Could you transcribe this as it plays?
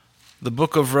The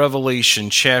book of Revelation,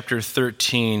 chapter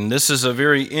 13. This is a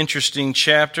very interesting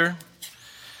chapter.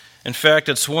 In fact,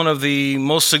 it's one of the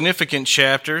most significant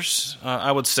chapters,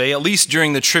 I would say, at least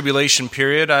during the tribulation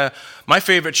period. My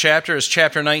favorite chapter is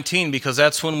chapter 19 because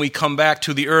that's when we come back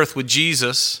to the earth with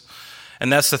Jesus,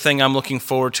 and that's the thing I'm looking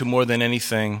forward to more than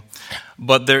anything.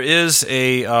 But there is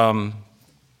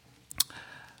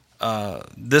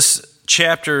this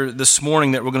chapter this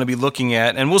morning that we're going to be looking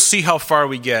at, and we'll see how far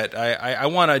we get. I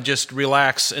want to just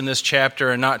relax in this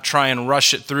chapter and not try and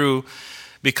rush it through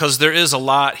because there is a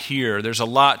lot here. There's a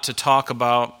lot to talk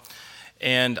about,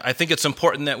 and I think it's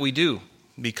important that we do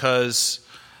because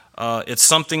it's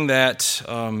something that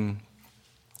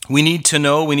we need to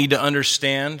know, we need to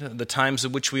understand the times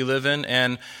in which we live in,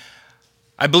 and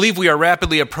I believe we are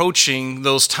rapidly approaching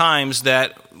those times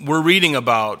that we're reading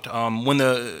about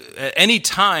at any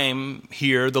time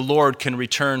here the Lord can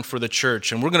return for the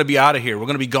church, and we're going to be out of here. We're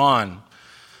going to be gone.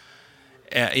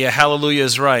 Yeah, hallelujah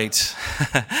is right.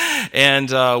 And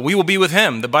we will be with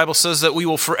Him. The Bible says that we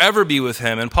will forever be with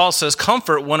Him, and Paul says,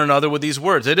 comfort one another with these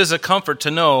words. It is a comfort to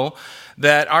know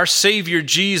that our Savior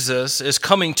Jesus is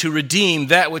coming to redeem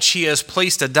that which He has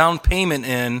placed a down payment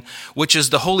in, which is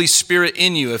the Holy Spirit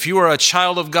in you. If you are a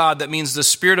child of God, that means the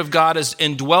Spirit of God has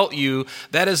indwelt you.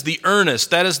 That is the earnest,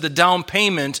 that is the down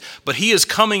payment, but He is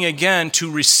coming again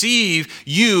to receive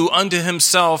you unto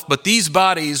Himself, but these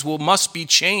bodies must be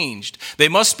changed. They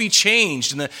must be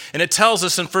changed, and it tells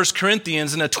us in 1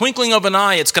 Corinthians, in a twinkling of an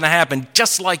eye, it's going to happen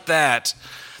just like that.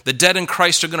 The dead in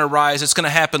Christ are going to rise. It's going to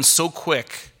happen so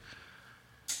quick.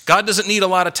 God doesn't need a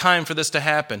lot of time for this to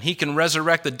happen. He can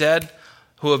resurrect the dead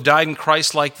who have died in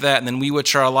Christ like that, and then we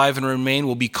which are alive and remain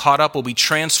will be caught up, will be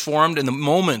transformed in the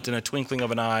moment, in a twinkling of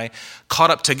an eye,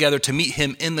 caught up together to meet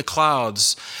Him in the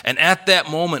clouds. And at that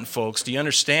moment, folks, do you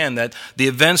understand that the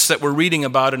events that we're reading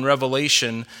about in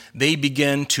Revelation, they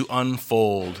begin to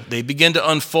unfold. They begin to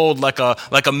unfold like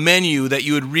a menu that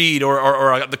you would read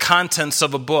or the contents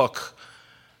of a book.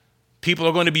 People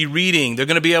are going to be reading. They're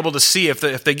going to be able to see if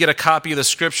they get a copy of the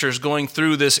Scriptures going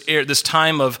through this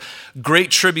time of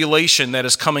great tribulation that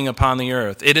is coming upon the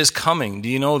earth. It is coming. Do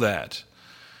you know that?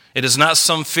 It is not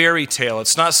some fairy tale.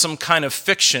 It's not some kind of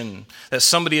fiction that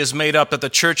somebody has made up that the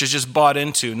church has just bought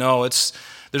into. No,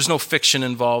 there's no fiction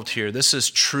involved here. This is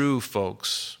true,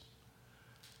 folks.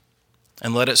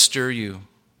 And let it stir you.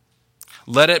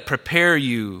 Let it prepare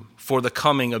you for the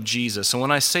coming of Jesus. And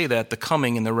when I say that, the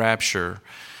coming and the rapture,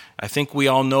 I think we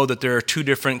all know that there are two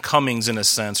different comings in a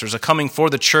sense. There's a coming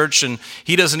for the church, and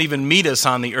He doesn't even meet us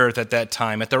on the earth at that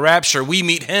time. At the rapture, we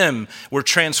meet Him. We're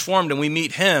transformed and we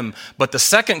meet Him. But the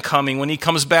second coming, when He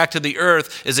comes back to the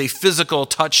earth, is a physical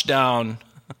touchdown.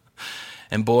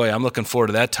 And boy, I'm looking forward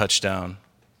to that touchdown.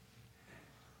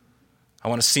 I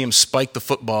want to see Him spike the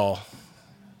football.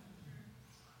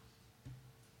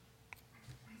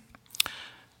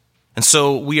 And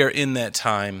so we are in that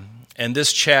time. And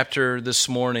this chapter this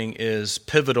morning is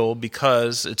pivotal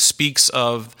because it speaks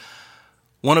of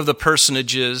one of the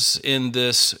personages in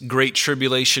this great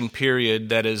tribulation period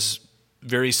that is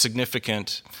very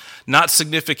significant. Not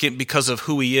significant because of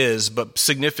who he is, but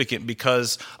significant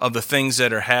because of the things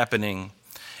that are happening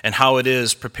and how it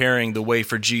is preparing the way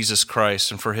for Jesus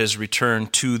Christ and for His return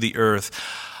to the earth.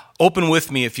 Open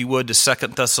with me, if you would, to 2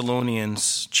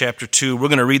 Thessalonians chapter 2. We're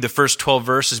going to read the first 12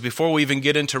 verses. Before we even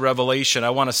get into Revelation, I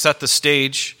want to set the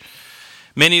stage.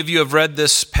 Many of you have read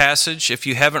this passage. If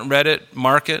you haven't read it,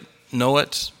 mark it, know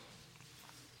it.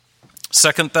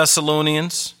 2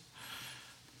 Thessalonians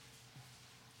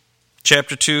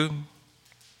chapter 2.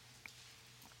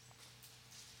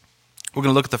 We're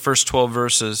going to look at the first 12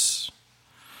 verses.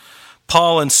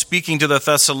 Paul, in speaking to the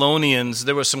Thessalonians,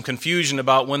 there was some confusion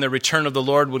about when the return of the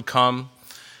Lord would come.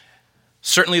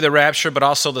 Certainly the rapture, but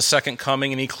also the second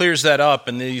coming. And he clears that up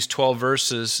in these 12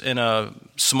 verses in a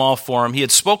small form. He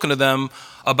had spoken to them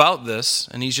about this,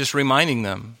 and he's just reminding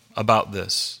them about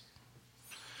this.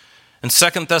 In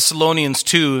 2 Thessalonians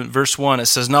 2, verse 1, it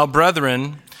says, Now,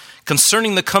 brethren,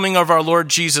 concerning the coming of our Lord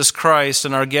Jesus Christ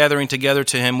and our gathering together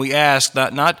to Him, we ask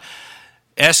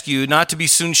you not to be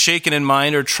soon shaken in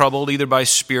mind or troubled, either by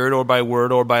spirit or by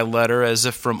word or by letter, as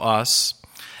if from us,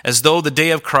 as though the day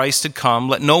of Christ had come.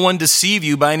 Let no one deceive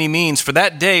you by any means, for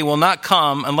that day will not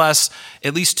come unless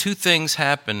at least two things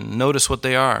happen. Notice what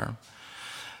they are.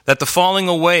 That the falling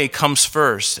away comes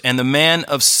first, and the man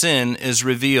of sin is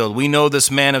revealed. We know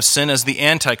this man of sin as the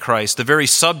Antichrist, the very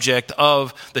subject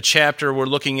of the chapter we're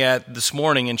looking at this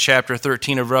morning in chapter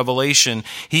 13 of Revelation.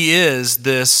 He is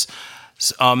this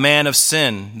a man of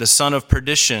sin, the son of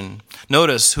perdition.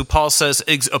 Notice who Paul says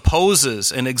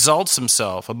opposes and exalts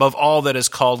himself above all that is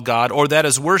called God or that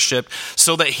is worshipped,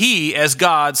 so that he, as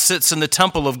God, sits in the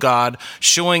temple of God,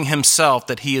 showing himself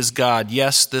that he is God.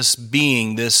 Yes, this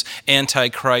being, this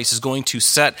Antichrist, is going to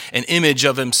set an image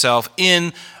of himself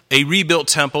in a rebuilt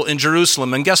temple in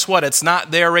Jerusalem. And guess what? It's not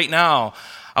there right now.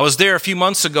 I was there a few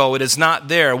months ago. It is not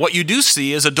there. What you do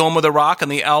see is a Dome of the Rock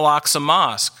and the Al-Aqsa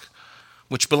Mosque,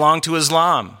 which belong to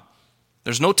Islam.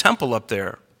 There's no temple up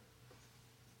there.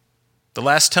 The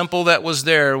last temple that was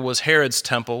there was Herod's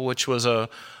temple, which was a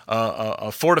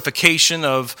fortification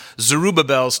of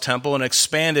Zerubbabel's temple, an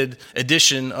expanded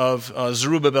edition of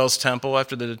Zerubbabel's temple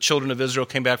after the children of Israel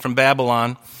came back from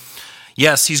Babylon.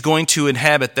 Yes, he's going to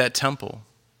inhabit that temple,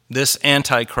 this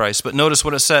Antichrist. But notice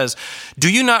what it says. Do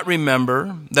you not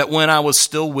remember that when I was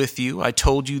still with you, I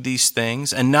told you these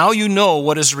things? And now you know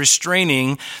what is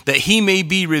restraining, that he may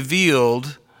be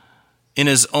revealed in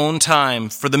his own time.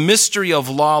 For the mystery of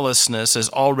lawlessness is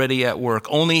already at work.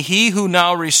 Only he who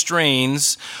now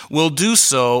restrains will do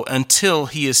so until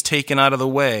he is taken out of the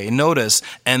way. Notice,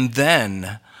 and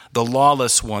then the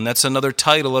lawless one. That's another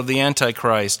title of the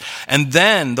Antichrist. And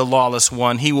then the lawless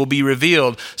one, he will be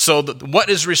revealed. So what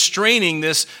is restraining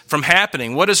this from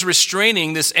happening? What is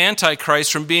restraining this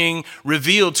Antichrist from being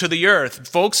revealed to the earth?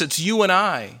 Folks, it's you and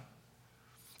I.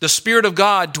 The Spirit of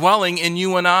God dwelling in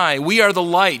you and I. We are the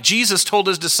light. Jesus told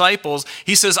his disciples,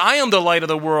 he says, I am the light of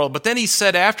the world. But then he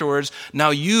said afterwards, now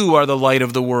you are the light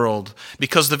of the world.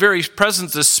 Because the very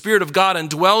presence, the Spirit of God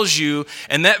indwells you,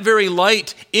 and that very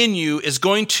light in you is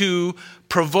going to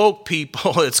provoke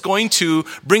people. It's going to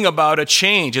bring about a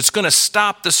change. It's going to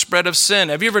stop the spread of sin.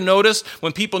 Have you ever noticed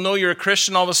when people know you're a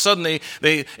Christian, all of a sudden,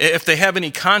 if they have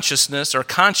any consciousness or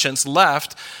conscience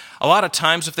left, a lot of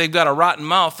times, if they've got a rotten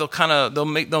mouth,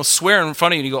 they'll swear in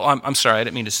front of you, and you go, I'm sorry, I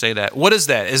didn't mean to say that. What is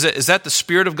that? Is that the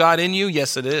Spirit of God in you?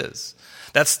 Yes, it is.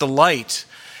 That's the light.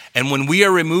 And when we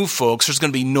are removed, folks, there's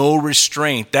going to be no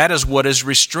restraint. That is what is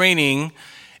restraining,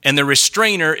 and the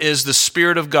restrainer is the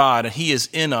Spirit of God, and he is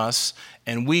in us,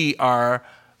 and we are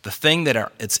the thing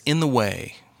it's in the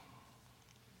way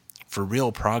for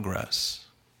real progress.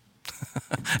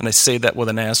 And I say that with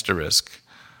an asterisk.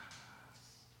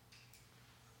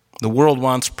 The world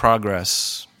wants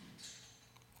progress.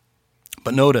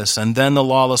 But notice, and then the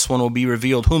lawless one will be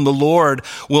revealed, whom the Lord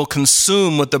will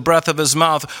consume with the breath of his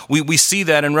mouth. We see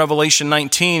that in Revelation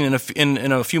 19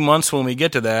 in a few months when we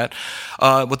get to that.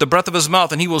 With the breath of his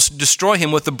mouth, and he will destroy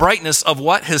him with the brightness of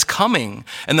what? His coming.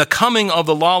 And the coming of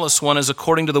the lawless one is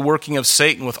according to the working of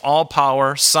Satan with all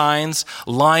power, signs,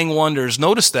 lying wonders.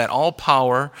 Notice that, all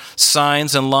power,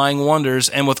 signs, and lying wonders,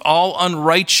 and with all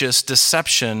unrighteous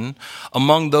deception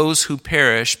among those who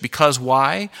perish. Because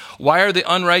why? Why are the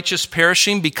unrighteous perishing?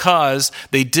 Because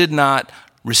they did not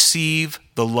receive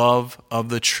the love of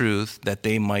the truth that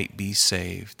they might be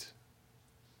saved.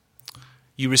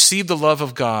 You receive the love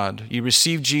of God, you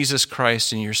receive Jesus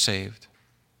Christ, and you're saved.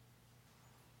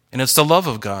 And it's the love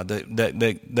of God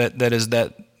that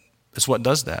is what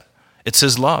does that. It's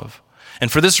his love.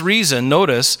 And for this reason,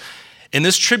 notice, in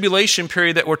this tribulation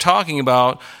period that we're talking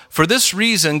about, for this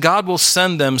reason, God will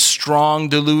send them strong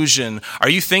delusion. Are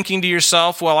you thinking to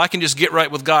yourself, well, I can just get right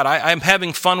with God. I'm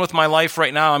having fun with my life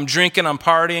right now. I'm drinking, I'm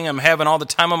partying, I'm having all the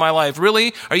time of my life.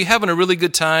 Really? Are you having a really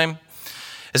good time?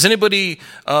 Has anybody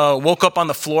woke up on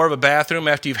the floor of a bathroom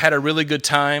after you've had a really good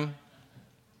time?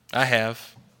 I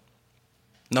have.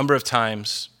 A number of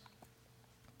times.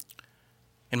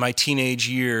 In my teenage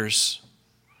years,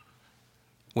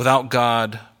 without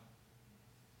God,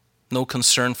 no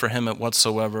concern for him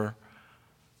whatsoever.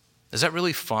 Is that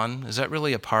really fun? Is that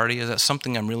really a party? Is that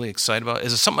something I'm really excited about?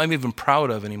 Is it something I'm even proud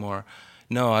of anymore?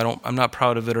 No, I'm not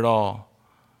proud of it at all.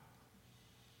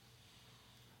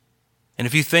 And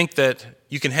if you think that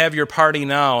you can have your party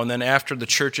now and then after the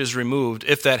church is removed,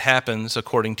 if that happens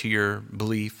according to your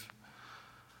belief,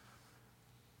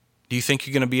 do you think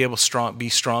you're going to be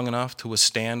strong enough to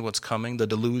withstand what's coming, the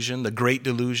delusion, the great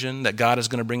delusion that God is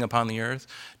going to bring upon the earth?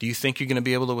 Do you think you're going to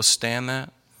be able to withstand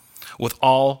that? With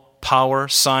all power,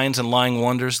 signs, and lying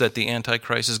wonders that the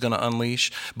Antichrist is going to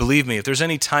unleash? Believe me, if there's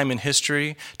any time in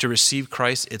history to receive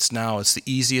Christ, it's now. It's the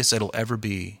easiest it'll ever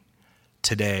be.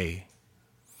 Today.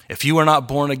 If you are not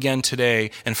born again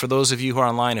today, and for those of you who are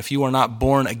online, if you are not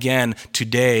born again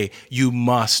today, you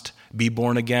must be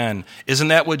born again. Isn't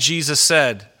that what Jesus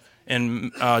said?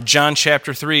 in John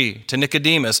chapter 3 to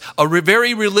Nicodemus, a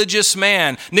very religious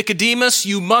man. Nicodemus,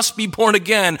 you must be born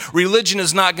again. Religion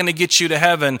is not going to get you to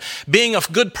heaven. Being a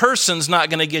good person is not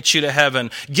going to get you to heaven.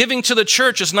 Giving to the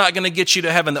church is not going to get you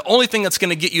to heaven. The only thing that's going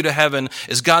to get you to heaven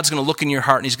is God's going to look in your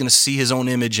heart and he's going to see his own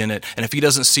image in it. And if he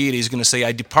doesn't see it, he's going to say,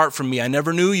 I depart from me. I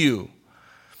never knew you.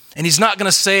 And he's not going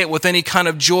to say it with any kind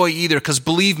of joy either, because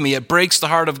believe me, it breaks the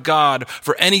heart of God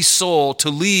for any soul to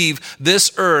leave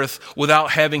this earth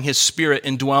without having his Spirit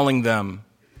indwelling them.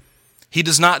 He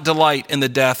does not delight in the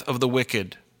death of the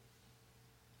wicked.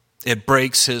 It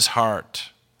breaks his heart.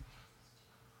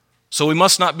 So we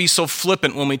must not be so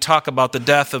flippant when we talk about the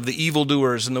death of the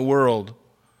evildoers in the world.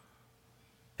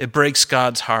 It breaks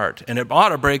God's heart, and it ought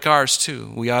to break ours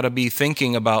too. We ought to be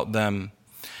thinking about them.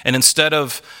 And instead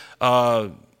of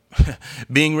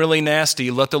being really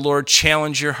nasty, let the Lord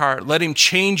challenge your heart. Let him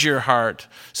change your heart.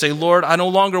 Say, Lord, I no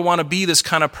longer want to be this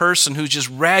kind of person who's just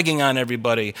ragging on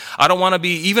everybody. I don't want to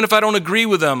be, even if I don't agree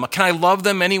with them, can I love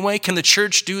them anyway? Can the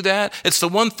church do that? It's the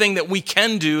one thing that we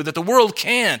can do that the world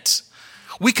can't.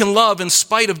 We can love in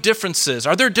spite of differences.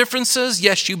 Are there differences?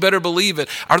 Yes, you better believe it.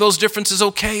 Are those differences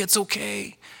okay? It's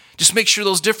okay. Just make sure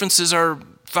those differences are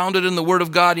founded in the Word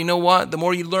of God. You know what? The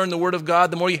more you learn the Word of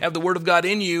God, the more you have the Word of God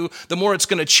in you, the more it's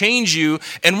going to change you.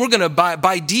 And we're going to,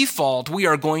 by default, we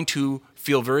are going to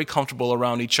feel very comfortable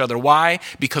around each other. Why?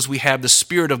 Because we have the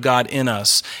Spirit of God in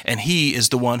us, and He is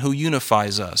the one who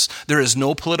unifies us. There is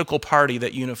no political party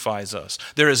that unifies us.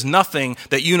 There is nothing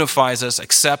that unifies us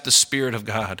except the Spirit of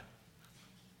God.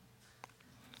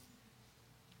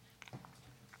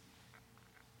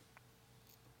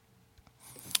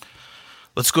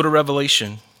 Let's go to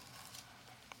Revelation.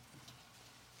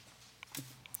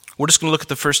 We're just going to look at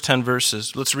the first 10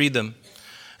 verses. Let's read them,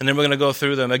 and then we're going to go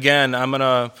through them. Again, I'm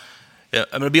going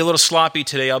to be a little sloppy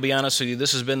today, I'll be honest with you.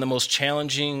 This has been the most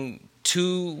challenging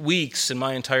 2 weeks in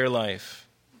my entire life,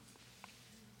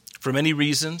 for many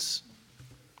reasons.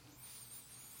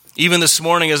 Even this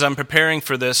morning as I'm preparing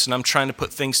for this, and I'm trying to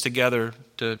put things together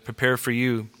to prepare for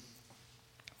you,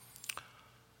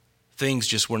 things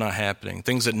just were not happening.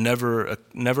 Things that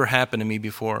never happened to me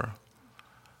before.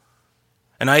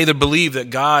 And I either believe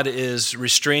that God is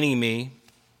restraining me,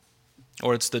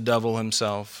 or it's the devil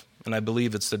himself. And I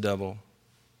believe it's the devil.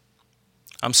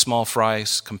 I'm small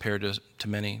fries compared to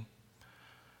many.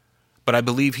 But I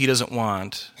believe he doesn't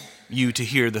want you to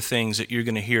hear the things that you're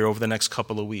going to hear over the next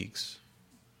couple of weeks.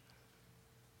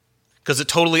 Because it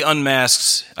totally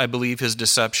unmasks, I believe, his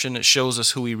deception. It shows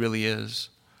us who he really is.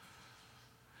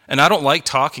 And I don't like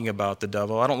talking about the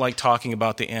devil. I don't like talking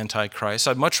about the Antichrist.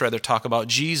 I'd much rather talk about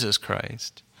Jesus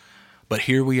Christ. But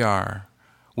here we are.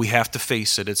 We have to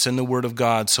face it. It's in the Word of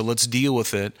God, so let's deal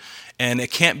with it. And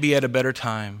it can't be at a better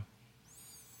time.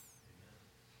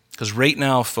 Because right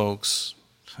now, folks,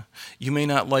 you may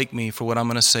not like me for what I'm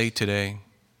going to say today,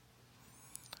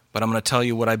 but I'm going to tell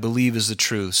you what I believe is the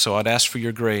truth. So I'd ask for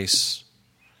your grace.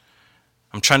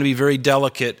 I'm trying to be very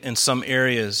delicate in some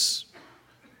areas.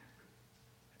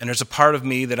 And there's a part of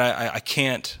me that I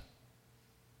can't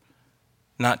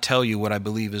not tell you what I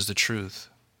believe is the truth.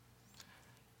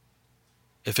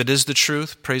 If it is the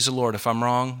truth, praise the Lord. If I'm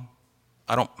wrong,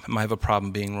 I don't have a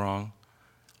problem being wrong.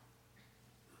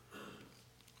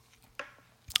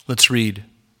 Let's read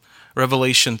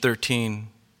Revelation 13.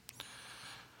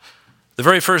 The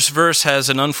very first verse has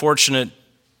an unfortunate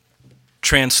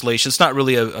translation. It's not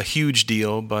really a huge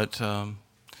deal, but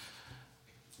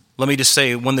let me just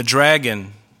say, when the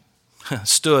dragon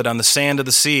stood on the sand of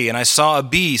the sea, and I saw a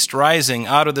beast rising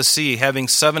out of the sea, having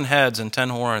 7 heads and 10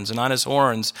 horns, and on his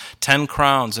horns 10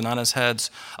 crowns, and on his heads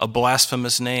a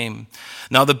blasphemous name.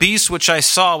 Now the beast which I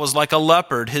saw was like a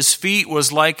leopard. His feet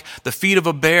was like the feet of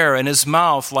a bear, and his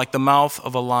mouth like the mouth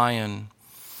of a lion.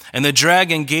 And the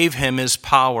dragon gave him his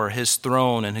power, his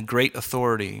throne, and great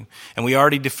authority. And we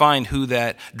already defined who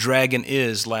that dragon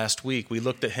is last week. We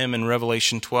looked at him in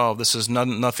Revelation 12. This is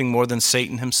nothing more than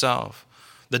Satan himself,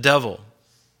 the devil.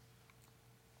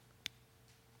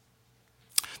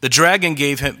 The dragon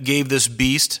gave this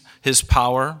beast his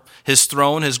power, his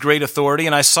throne, his great authority,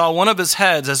 and I saw one of his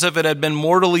heads as if it had been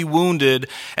mortally wounded,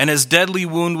 and his deadly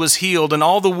wound was healed, and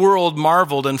all the world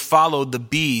marveled and followed the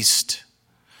beast.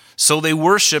 So they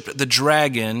worshipped the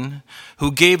dragon,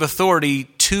 who gave authority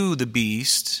to the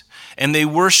beast, and they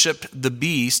worshipped the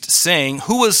beast, saying,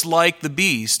 "Who is like the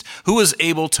beast? Who is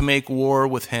able to make war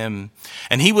with him?"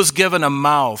 And he was given a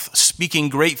mouth, speaking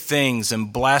great things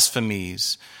and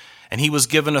blasphemies. And he was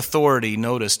given authority,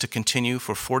 notice, to continue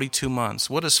for 42 months.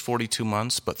 What is 42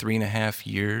 months but 3.5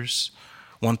 years?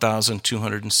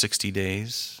 1,260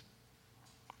 days.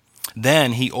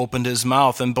 Then he opened his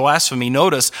mouth in blasphemy,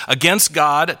 notice, against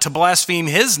God, to blaspheme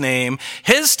his name,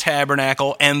 his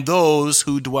tabernacle, and those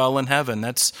who dwell in heaven.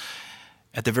 That's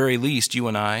at the very least you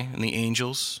and I and the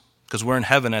angels, because we're in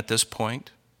heaven at this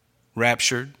point,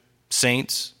 raptured,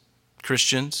 saints,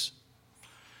 Christians.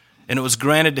 And it was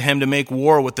granted to him to make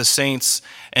war with the saints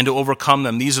and to overcome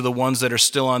them. These are the ones that are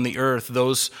still on the earth,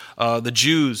 those the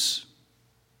Jews,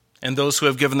 and those who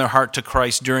have given their heart to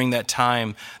Christ during that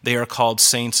time. They are called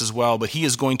saints as well. But he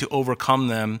is going to overcome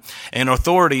them. And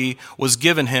authority was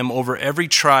given him over every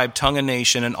tribe, tongue, and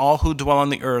nation, and all who dwell on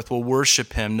the earth will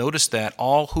worship him. Notice that.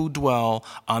 All who dwell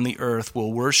on the earth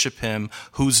will worship him,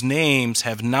 whose names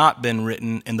have not been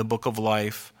written in the book of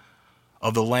life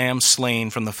of the Lamb slain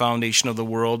from the foundation of the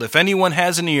world. If anyone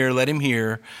has an ear, let him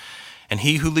hear. And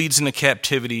he who leads into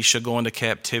captivity shall go into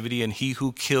captivity, and he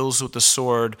who kills with the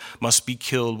sword must be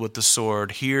killed with the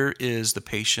sword. Here is the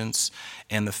patience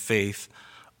and the faith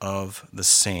of the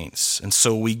saints. And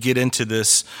so we get into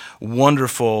this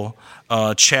wonderful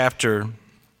chapter.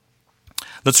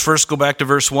 Let's first go back to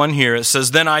verse 1 here. It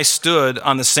says, "Then I stood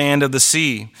on the sand of the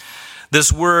sea."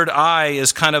 This word "I"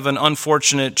 is kind of an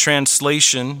unfortunate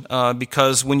translation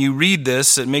because when you read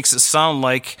this, it makes it sound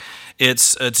like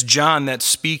it's John that's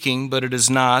speaking, but it is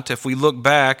not. If we look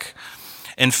back,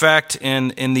 in fact,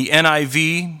 in the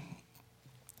NIV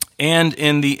and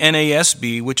in the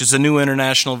NASB, which is the New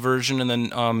International Version, and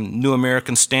the New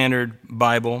American Standard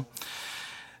Bible,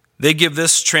 they give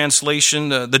this translation,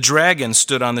 the dragon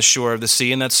stood on the shore of the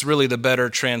sea, and that's really the better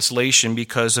translation,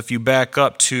 because if you back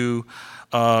up to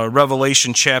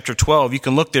Revelation chapter 12. You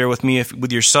can look there with me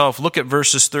with yourself. Look at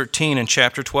verses 13 in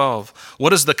chapter 12.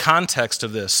 What is the context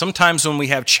of this? Sometimes when we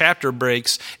have chapter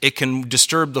breaks, it can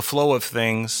disturb the flow of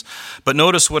things. But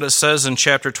notice what it says in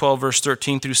chapter 12, verse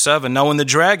 13 through 7. "Now when the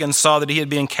dragon saw that he had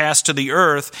been cast to the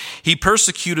earth, he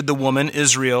persecuted the woman,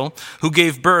 Israel, who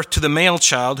gave birth to the male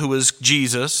child, who is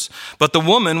Jesus. But the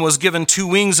woman was given 2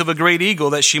 wings of a great eagle,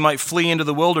 that she might flee into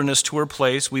the wilderness to her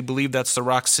place." We believe that's the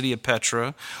rock city of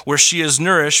Petra, "where she is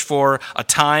nourished for a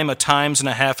time, a times, and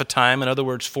a half a time," in other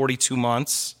words, 42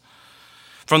 months,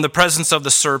 "from the presence of the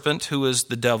serpent," who is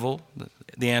the devil,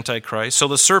 the Antichrist. "So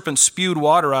the serpent spewed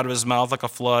water out of his mouth like a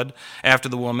flood after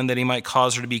the woman, that he might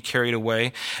cause her to be carried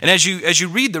away." And as you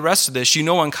read the rest of this, you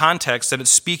know in context that it's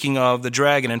speaking of the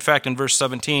dragon. In fact, in verse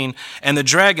 17, "And the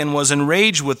dragon was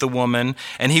enraged with the woman,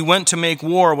 and he went to make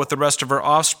war with the rest of her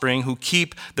offspring, who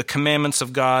keep the commandments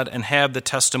of God and have the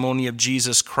testimony of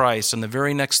Jesus Christ." And the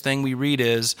very next thing we read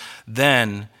is,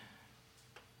 "Then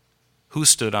who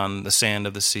stood on the sand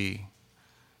of the sea?"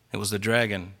 It was the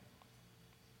dragon,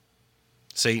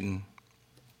 Satan.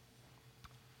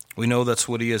 We know that's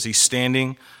what he is. He's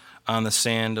standing on the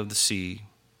sand of the sea.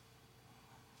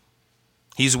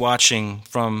 He's watching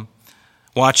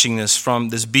this from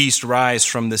this beast rise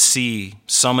from the sea,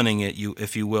 summoning it,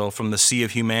 if you will, from the sea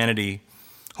of humanity,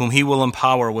 whom he will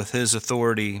empower with his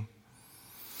authority.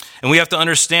 And we have to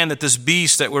understand that this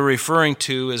beast that we're referring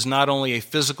to is not only a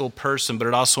physical person, but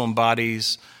it also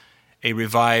embodies a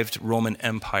revived Roman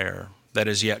Empire that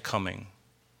is yet coming.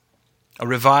 A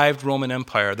revived Roman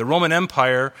Empire. The Roman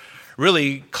Empire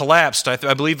really collapsed. I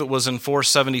believe it was in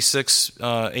 476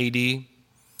 AD.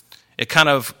 It kind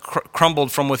of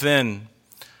crumbled from within,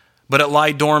 but it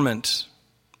lied dormant.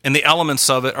 And the elements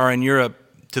of it are in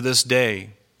Europe to this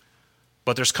day.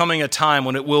 But there's coming a time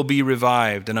when it will be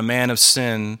revived, and a man of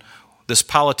sin, this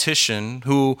politician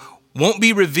who won't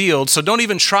be revealed, so don't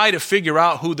even try to figure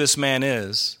out who this man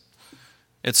is.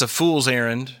 It's a fool's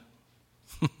errand.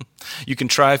 You can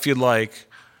try if you'd like.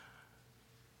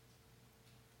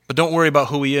 But don't worry about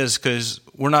who he is, because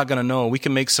we're not going to know. We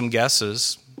can make some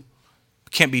guesses. We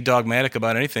can't be dogmatic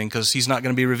about anything, because he's not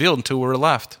going to be revealed until we're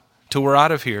left, until we're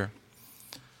out of here.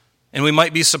 And we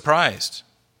might be surprised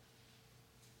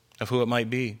of who it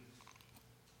might be.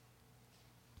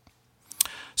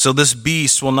 So this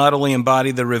beast will not only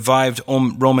embody the revived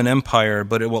Roman Empire,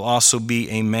 but it will also be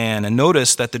a man. And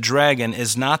notice that the dragon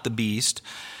is not the beast,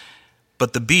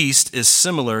 but the beast is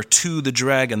similar to the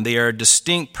dragon. They are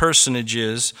distinct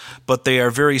personages, but they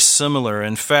are very similar.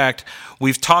 In fact,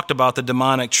 we've talked about the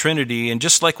demonic trinity, and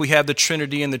just like we have the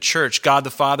trinity in the church, God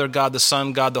the Father, God the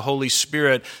Son, God the Holy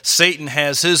Spirit, Satan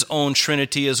has his own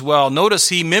trinity as well. Notice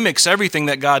he mimics everything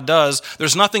that God does.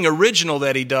 There's nothing original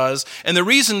that he does, and the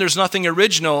reason there's nothing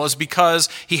original is because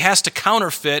he has to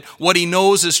counterfeit what he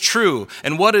knows is true.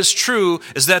 And what is true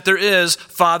is that there is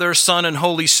Father, Son, and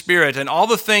Holy Spirit, and all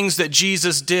the things that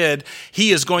Jesus did,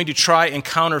 he is going to try and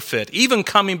counterfeit. Even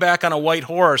coming back on a white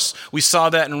horse, we saw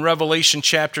that in Revelation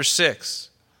chapter 6.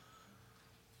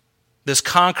 This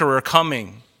conqueror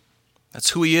coming. That's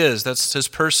who he is. That's his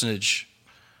personage.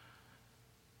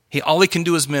 All he can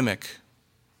do is mimic.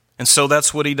 And so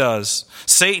that's what he does.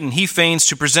 Satan, he feigns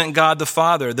to present God the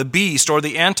Father. The beast, or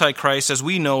the Antichrist as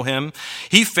we know him,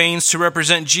 he feigns to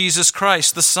represent Jesus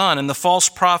Christ, the Son. And the false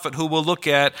prophet, who we'll look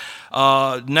at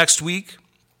next week,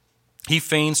 he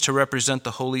feigns to represent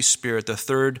the Holy Spirit, the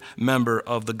third member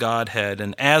of the Godhead.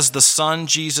 And as the Son,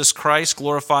 Jesus Christ,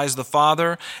 glorifies the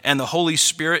Father, and the Holy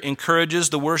Spirit encourages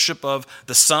the worship of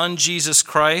the Son, Jesus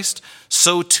Christ,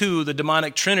 so too the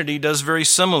demonic trinity does very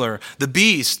similar. The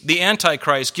beast, the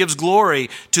Antichrist, gives glory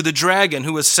to the dragon,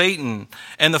 who is Satan,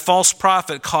 and the false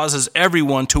prophet causes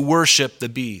everyone to worship the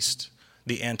beast,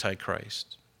 the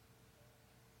Antichrist.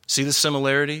 See the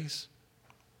similarities?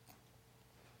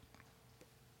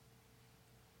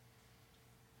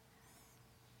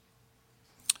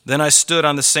 Then I stood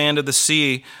on the sand of the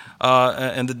sea,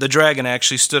 and the dragon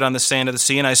actually stood on the sand of the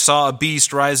sea, and I saw a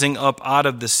beast rising up out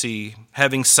of the sea,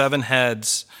 having 7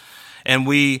 heads. And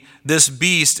this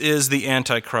beast is the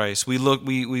Antichrist.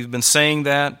 We've been saying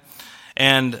that,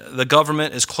 and the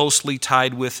government is closely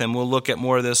tied with him. We'll look at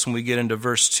more of this when we get into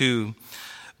verse 2.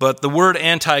 But the word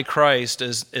Antichrist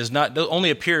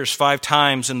only appears 5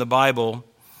 times in the Bible,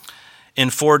 in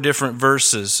 4 different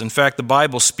verses. In fact, the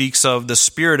Bible speaks of the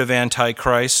spirit of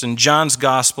Antichrist. In John's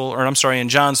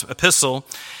epistle,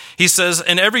 he says,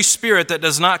 "And every spirit that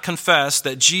does not confess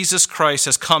that Jesus Christ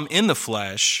has come in the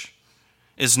flesh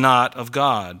is not of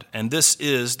God. And this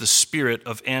is the spirit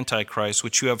of Antichrist,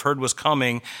 which you have heard was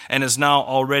coming and is now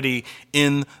already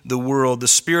in the world." The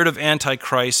spirit of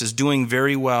Antichrist is doing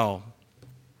very well.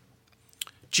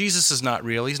 Jesus is not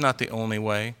real. He's not the only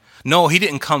way. No, he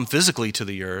didn't come physically to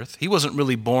the earth. He wasn't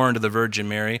really born to the Virgin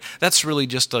Mary. That's really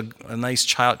just a nice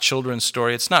children's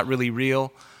story. It's not really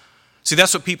real. See,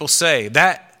 that's what people say.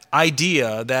 That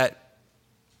idea, that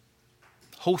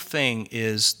whole thing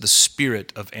is the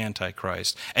spirit of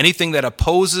Antichrist. Anything that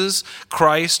opposes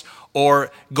Christ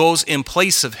or goes in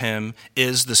place of him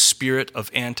is the spirit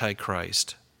of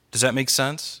Antichrist. Does that make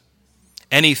sense?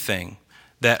 Anything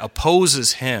that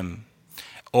opposes him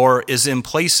or is in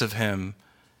place of him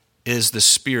is the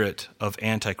spirit of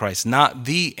Antichrist, not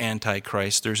the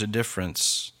Antichrist. There's a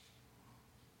difference.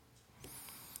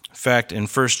 In fact, in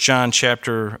 1 John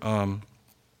chapter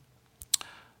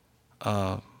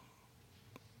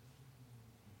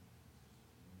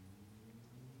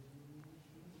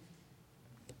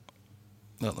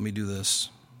let me do this.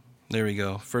 There we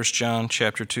go. 1 John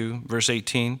chapter 2, verse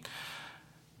 18.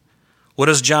 What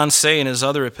does John say in his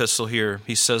other epistle here?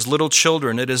 He says, "Little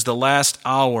children, it is the last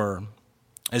hour.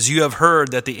 As you have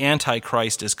heard that the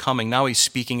Antichrist is coming." Now he's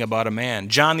speaking about a man.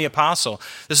 John the Apostle.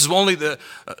 This is only the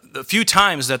few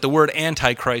times that the word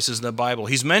Antichrist is in the Bible.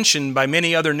 He's mentioned by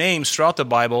many other names throughout the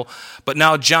Bible, but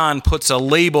now John puts a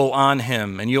label on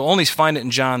him, and you'll only find it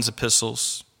in John's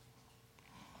epistles.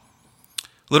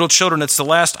 "Little children, it's the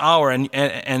last hour,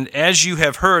 and as you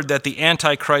have heard that the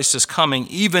Antichrist is coming,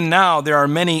 even now there are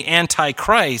many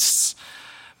Antichrists.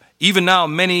 Even now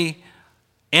many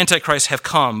Antichrists have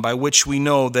come, by which we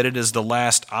know that it is the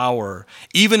last hour."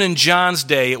 Even in John's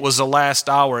day, it was the last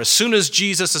hour. As soon as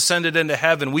Jesus ascended into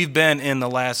heaven, we've been in the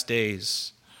last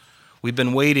days. We've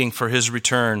been waiting for his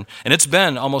return, and it's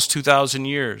been almost 2,000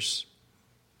 years.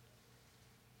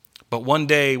 But one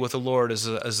day with the Lord is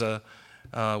a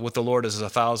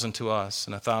 1,000 to us,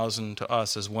 and 1,000 to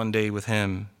us is one day with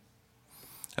him.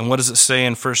 And what does it say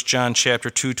in 1 John chapter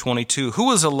 2:22?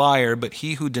 "Who is a liar but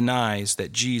he who denies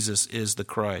that Jesus is the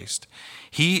Christ?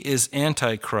 He is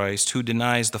Antichrist, who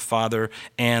denies the Father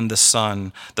and the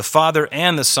Son." The Father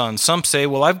and the Son. Some say,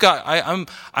 "Well,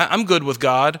 I'm good with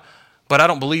God, but I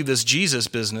don't believe this Jesus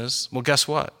business." Well, guess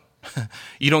what?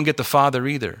 You don't get the Father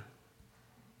either.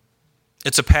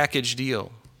 It's a package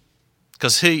deal.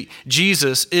 Because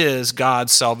Jesus is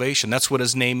God's salvation. That's what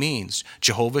his name means.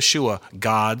 Jehovah Shua,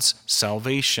 God's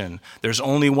salvation. There's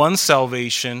only one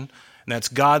salvation, and that's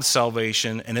God's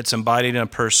salvation, and it's embodied in a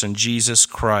person, Jesus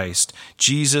Christ.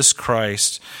 Jesus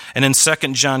Christ. And in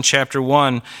 2 John chapter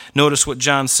 1, notice what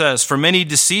John says. "For many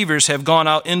deceivers have gone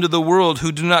out into the world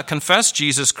who do not confess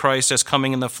Jesus Christ as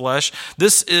coming in the flesh.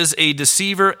 This is a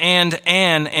deceiver and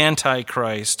an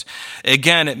Antichrist."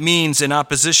 Again, it means in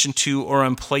opposition to or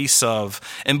in place of.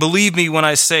 And believe me when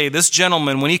I say, this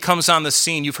gentleman, when he comes on the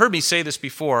scene, you've heard me say this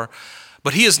before,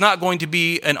 but he is not going to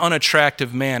be an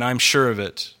unattractive man, I'm sure of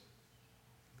it.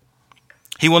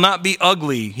 He will not be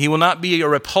ugly. He will not be a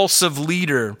repulsive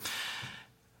leader.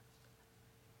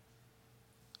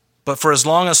 But for as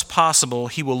long as possible,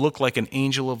 he will look like an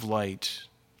angel of light.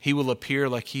 He will appear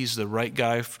like he's the right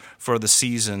guy for the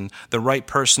season, the right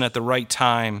person at the right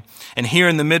time. And here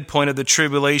in the midpoint of the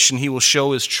tribulation, he will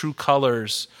show his true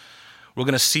colors. We're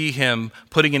going to see him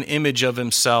putting an image of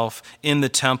himself in the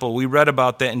temple. We read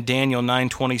about that in Daniel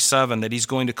 9:27, that he's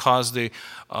going to cause the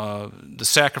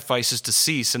sacrifices to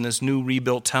cease in this new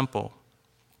rebuilt temple.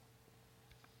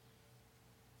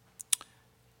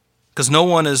 Because no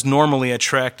one is normally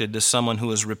attracted to someone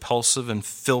who is repulsive and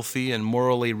filthy and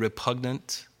morally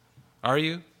repugnant. Are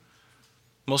you?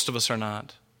 Most of us are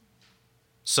not.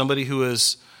 Somebody who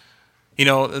is,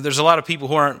 there's a lot of people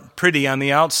who aren't pretty on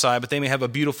the outside, but they may have a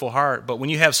beautiful heart. But when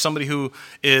you have somebody who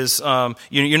is,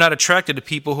 you're not attracted to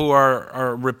people who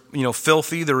are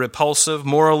filthy, they're repulsive,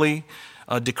 morally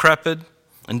decrepit.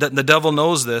 And the devil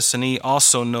knows this, and he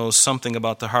also knows something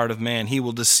about the heart of man. He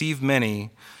will deceive many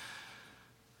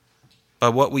by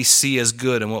what we see as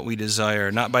good and what we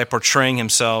desire, not by portraying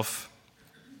himself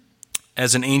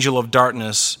as an angel of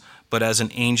darkness, but as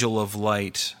an angel of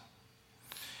light.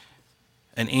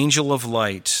 An angel of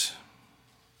light.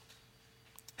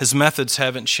 His methods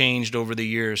haven't changed over the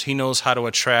years. He knows how to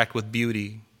attract with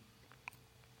beauty.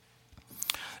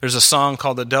 There's a song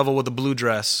called "The Devil with the Blue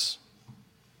Dress."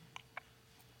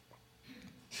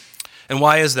 And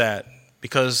why is that?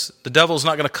 Because the devil's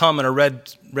not going to come in a red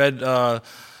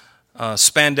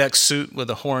spandex suit with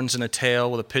the horns and a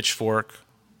tail with a pitchfork.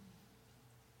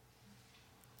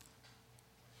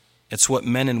 It's what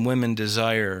men and women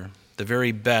desire, the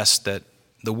very best that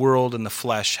the world and the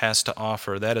flesh has to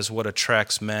offer. That is what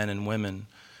attracts men and women.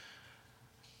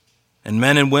 And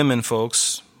men and women,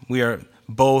 folks, we are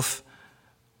both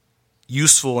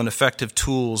useful and effective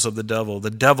tools of the devil.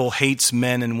 The devil hates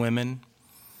men and women,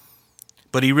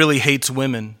 but he really hates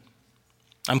women.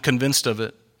 I'm convinced of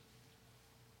it.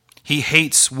 He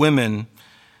hates women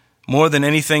more than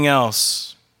anything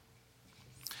else.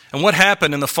 And what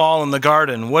happened in the fall in the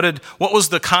garden? What was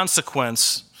the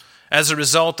consequence as a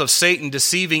result of Satan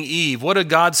deceiving Eve? What did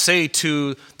God say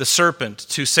to the serpent,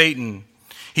 to Satan?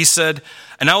 He said,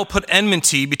 "And I will put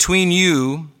enmity between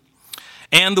you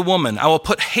and the woman. I will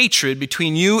put hatred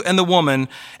between you and the woman,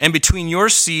 and between your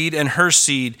seed and her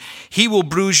seed. He will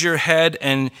bruise your head,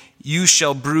 and you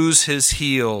shall bruise his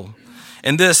heel."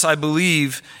 And this, I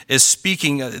believe, is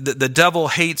speaking, the devil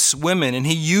hates women, and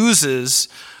he uses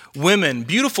women,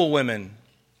 beautiful women.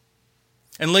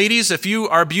 And ladies, if you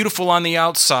are beautiful on the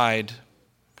outside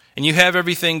and you have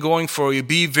everything going for you,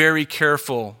 be very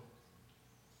careful.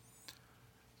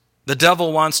 The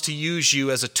devil wants to use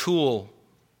you as a tool.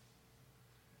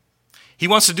 He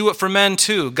wants to do it for men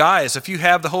too. Guys, if you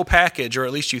have the whole package, or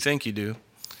at least you think you do,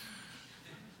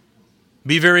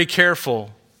 be very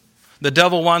careful. The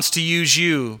devil wants to use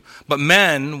you. But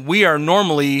men, we are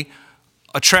normally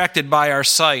attracted by our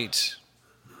sight.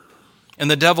 And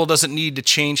the devil doesn't need to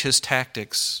change his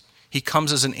tactics. He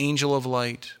comes as an angel of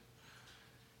light.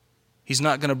 He's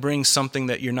not going to bring something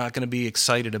that you're not going to be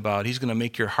excited about. He's going to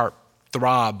make your heart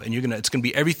throb, and it's going to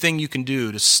be everything you can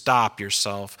do to stop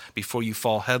yourself before you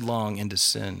fall headlong into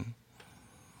sin.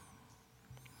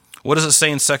 What does it say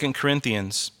in 2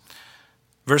 Corinthians?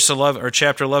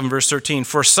 Chapter 11, verse 13.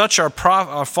 "For such are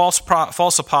false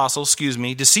apostles,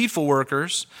 deceitful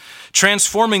workers,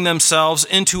 transforming themselves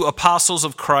into apostles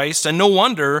of Christ. And no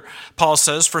wonder," Paul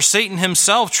says, "for Satan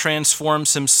himself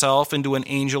transforms himself into an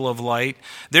angel of light.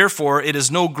 Therefore, it is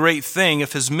no great thing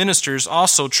if his ministers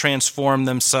also transform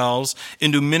themselves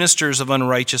into ministers of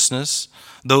unrighteousness,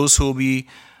 those who will be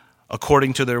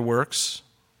according to their works,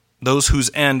 those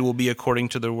whose end will be according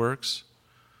to their works."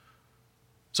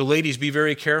 So ladies, be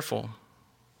very careful.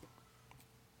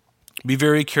 Be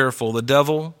very careful. The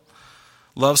devil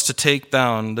loves to take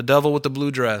down. The devil with the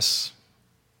blue dress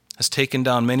has taken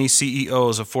down many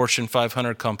CEOs of Fortune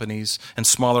 500 companies and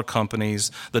smaller companies.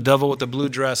 The devil with the blue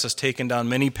dress has taken down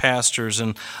many pastors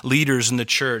and leaders in the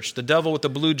church. The devil with the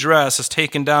blue dress has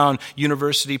taken down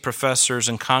university professors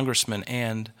and congressmen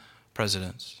and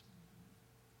presidents.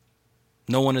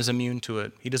 No one is immune to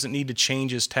it. He doesn't need to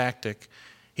change his tactic.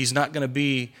 He's not going to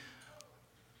be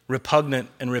repugnant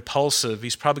and repulsive.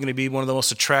 He's probably going to be one of the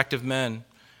most attractive men. And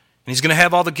he's going to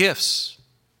have all the gifts.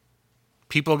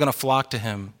 People are going to flock to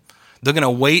him. They're going to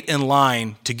wait in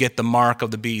line to get the mark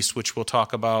of the beast, which we'll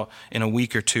talk about in a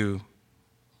week or two.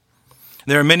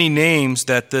 There are many names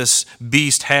that this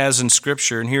beast has in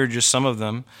Scripture, and here are just some of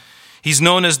them. He's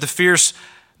known as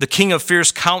the king of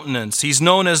fierce countenance. He's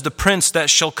known as the prince that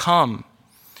shall come.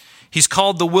 He's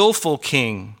called the willful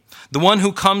king, the one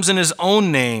who comes in his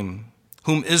own name,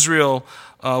 whom Israel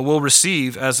will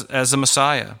receive as the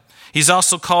Messiah. He's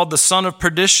also called the son of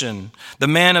perdition, the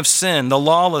man of sin, the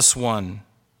lawless one.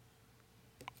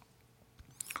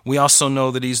 We also know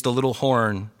that he's the little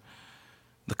horn,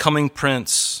 the coming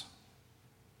prince.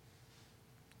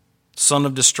 son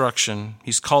of destruction.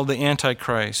 He's called the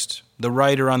Antichrist, the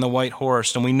rider on the white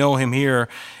horse, and we know him here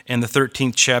in the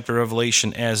 13th chapter of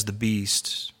Revelation as the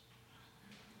beast.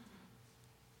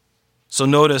 So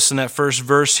notice in that first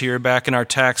verse here, back in our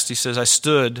text, he says,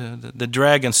 the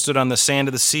dragon stood on the sand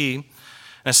of the sea,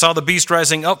 and I saw the beast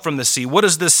rising up from the sea. What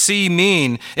does this sea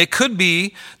mean? It could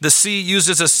be the sea used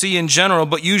as a sea in general,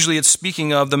 but usually it's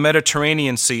speaking of the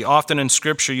Mediterranean Sea. Often in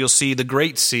Scripture you'll see the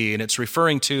Great Sea, and it's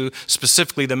referring to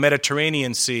specifically the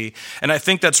Mediterranean Sea. And I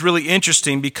think that's really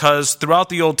interesting because throughout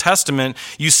the Old Testament,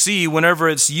 you see whenever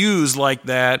it's used like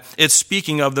that, it's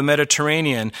speaking of the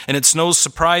Mediterranean. And it's no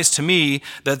surprise to me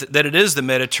that it is the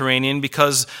Mediterranean,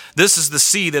 because this is the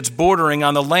sea that's bordering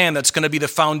on the land that's going to be the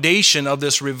foundation of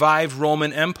this revived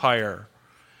Roman Empire.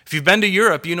 If you've been to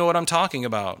Europe, you know what I'm talking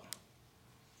about.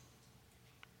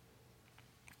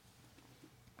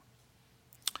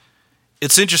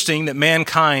 It's interesting that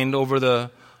mankind over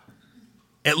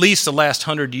at least the last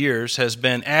 100 years has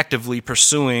been actively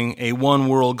pursuing a one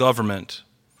world government.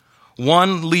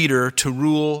 One leader to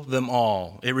rule them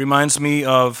all. It reminds me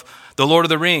of the Lord of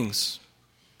the Rings.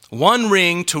 One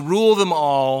ring to rule them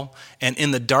all, and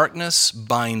in the darkness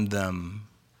bind them.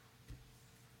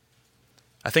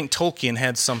 I think Tolkien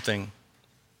had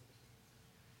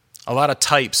a lot of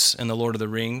types in the Lord of the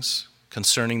Rings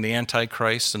concerning the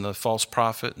Antichrist and the false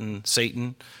prophet and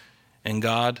Satan and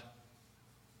God.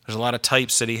 There's a lot of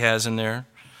types that he has in there.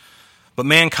 But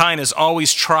mankind has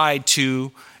always tried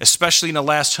to, especially in the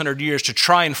last 100 years, to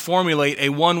try and formulate a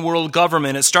one-world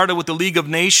government. It started with the League of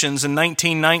Nations in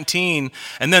 1919,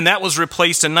 and then that was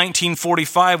replaced in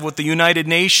 1945 with the United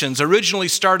Nations, originally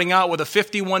starting out with a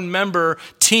 51-member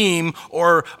team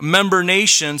or member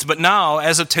nations, but now,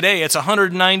 as of today, it's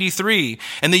 193.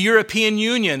 And the European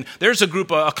Union, there's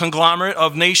a conglomerate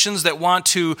of nations that want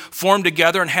to form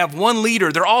together and have one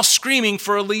leader. They're all screaming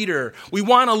for a leader. We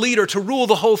want a leader to rule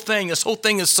the whole thing. This whole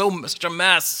thing is such a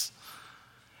mess.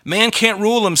 Man can't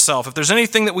rule himself. If there's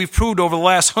anything that we've proved over the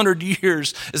last 100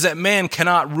 years, is that man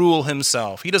cannot rule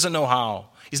himself. He doesn't know how.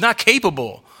 He's not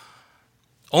capable.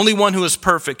 Only one who is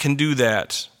perfect can do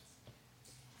that.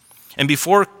 And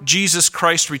before Jesus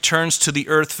Christ returns to the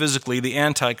earth physically, the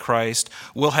Antichrist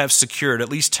will have secured, at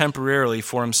least temporarily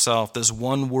for himself, this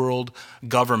one world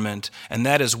government. And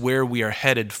that is where we are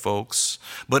headed, folks.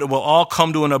 But it will all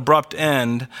come to an abrupt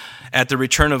end at the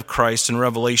return of Christ in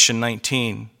Revelation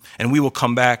 19. And we will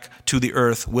come back to the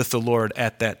earth with the Lord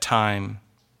at that time.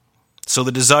 So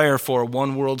the desire for a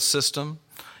one world system,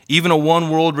 even a one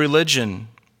world religion,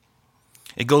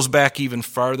 it goes back even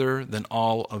farther than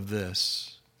all of this.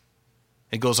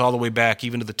 It goes all the way back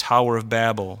even to the Tower of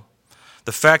Babel.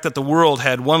 The fact that the world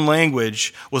had one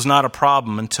language was not a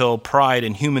problem until pride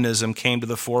and humanism came to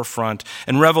the forefront.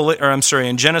 In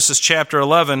Genesis chapter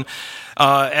 11,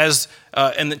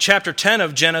 in the chapter 10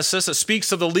 of Genesis, it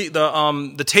speaks of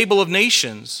the table of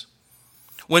nations.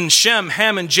 When Shem,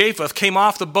 Ham, and Japheth came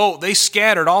off the boat, they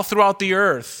scattered all throughout the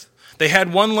earth. They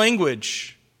had one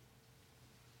language.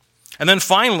 And then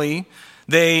finally,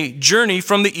 they journey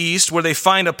from the east where they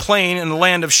find a plain in the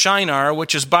land of Shinar,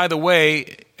 which is, by the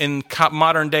way, in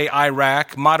modern-day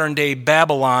Iraq, modern-day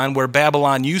Babylon, where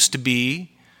Babylon used to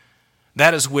be.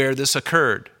 That is where this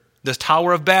occurred. The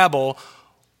Tower of Babel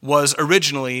was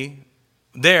originally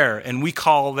there, and we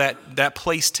call that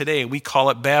place today, we call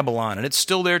it Babylon, and it's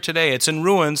still there today. It's in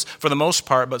ruins for the most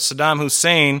part, but Saddam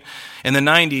Hussein in the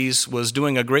 90s was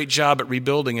doing a great job at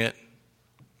rebuilding it.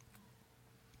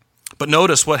 But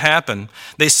notice what happened.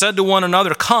 They said to one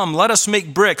another, "Come, let us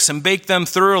make bricks and bake them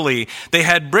thoroughly." They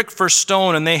had brick for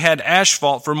stone and they had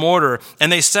asphalt for mortar.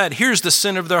 And they said, here's the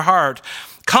sin of their heart.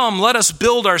 "Come, let us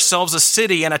build ourselves a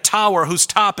city and a tower whose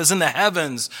top is in the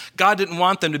heavens." God didn't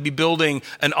want them to be building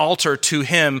an altar to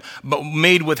him, but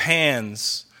made with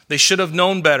hands. They should have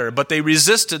known better, but they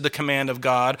resisted the command of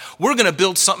God. We're going to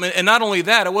build something. And not only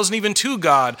that, it wasn't even to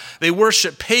God. They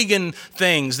worshiped pagan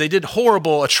things. They did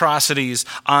horrible atrocities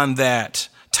on that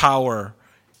tower.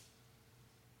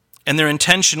 And their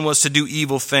intention was to do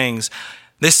evil things.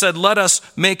 They said, "Let us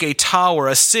make a tower,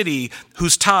 a city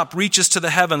whose top reaches to the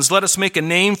heavens. Let us make a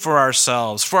name for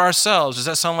ourselves." For ourselves. Does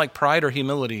that sound like pride or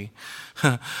humility?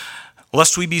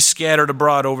 "Lest we be scattered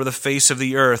abroad over the face of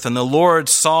the earth." And the Lord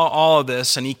saw all of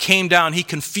this, and he came down. He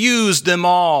confused them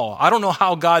all. I don't know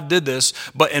how God did this,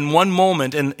 but in one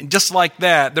moment, and just like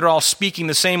that, they're all speaking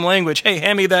the same language. "Hey,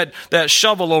 hand me that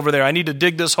shovel over there. I need to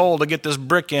dig this hole to get this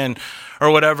brick in," or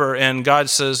whatever. And God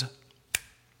says,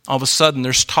 all of a sudden,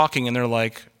 they're talking, and they're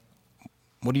like,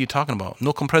 "What are you talking about?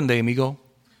 No comprende, amigo."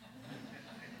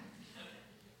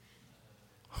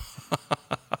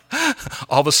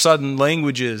 All of a sudden,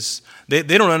 languages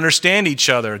They don't understand each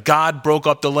other. God broke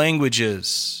up the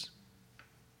languages.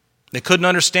 They couldn't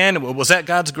understand it. Was that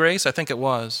God's grace? I think it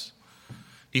was.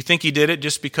 Do you think he did it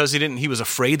just because he was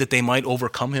afraid that they might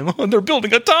overcome him? Oh, they're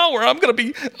building a tower. I'm going to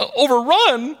be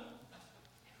overrun.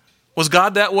 Was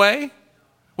God that way?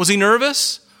 Was he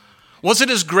nervous? Was it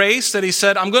his grace that he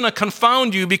said, I'm going to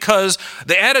confound you because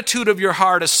the attitude of your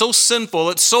heart is so sinful,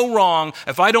 it's so wrong,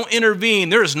 if I don't intervene,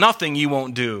 there is nothing you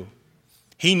won't do.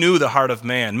 He knew the heart of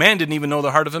man. Man didn't even know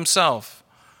the heart of himself.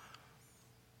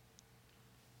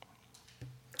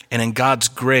 And in God's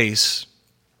grace,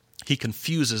 he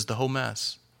confuses the whole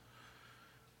mess.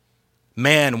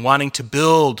 Man wanting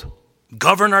to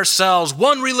govern ourselves,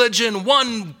 one religion,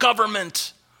 one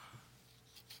government.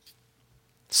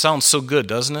 Sounds so good,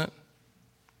 doesn't it?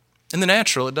 In the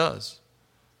natural, it does.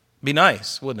 Be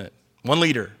nice, wouldn't it? One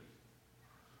leader.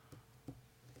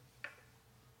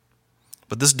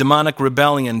 But this demonic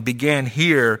rebellion began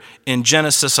here in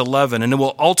Genesis 11, and it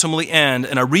will ultimately end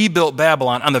in a rebuilt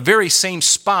Babylon on the very same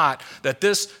spot that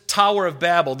this Tower of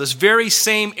Babel, this very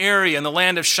same area in the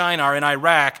land of Shinar in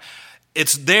Iraq,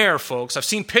 it's there, folks. I've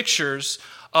seen pictures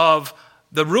of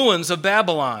the ruins of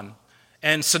Babylon.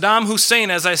 And Saddam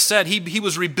Hussein, as I said, he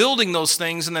was rebuilding those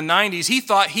things in the 90s. He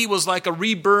thought he was like a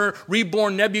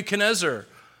reborn Nebuchadnezzar.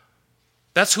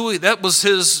 That was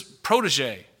his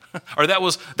protege. Or that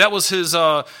was his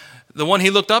the one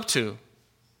he looked up to.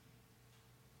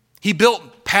 He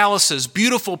built palaces,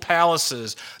 beautiful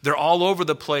palaces. They're all over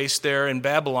the place there in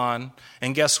Babylon.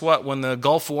 And guess what? When the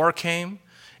Gulf War came,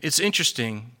 it's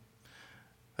interesting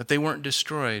that they weren't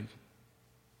destroyed.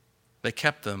 They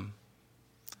kept them.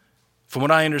 From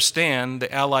what I understand,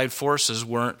 the Allied forces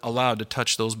weren't allowed to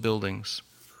touch those buildings.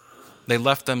 They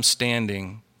left them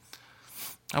standing.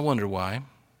 I wonder why.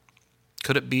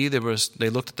 Could it be they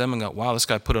looked at them and go, wow, this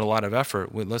guy put in a lot of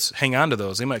effort. Let's hang on to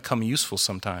those. They might come useful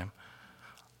sometime.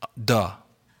 Duh.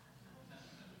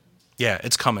 Yeah,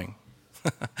 it's coming.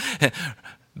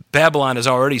 Babylon has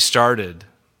already started.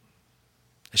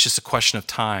 It's just a question of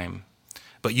time.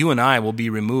 But you and I will be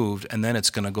removed, and then it's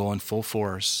going to go in full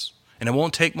force. And it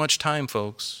won't take much time,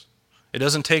 folks. It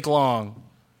doesn't take long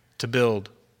to build,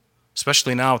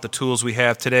 especially now with the tools we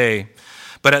have today.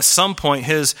 But at some point,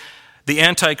 the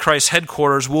Antichrist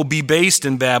headquarters will be based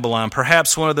in Babylon.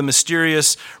 Perhaps one of the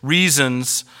mysterious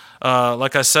reasons,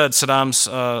 like I said, Saddam's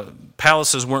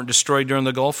palaces weren't destroyed during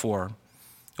the Gulf War.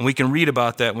 And we can read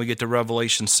about that when we get to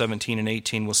Revelation 17 and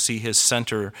 18. We'll see his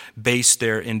center based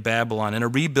there in Babylon, in a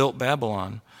rebuilt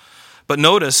Babylon. But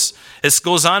notice, it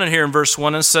goes on in here in verse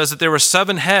 1 and says that there were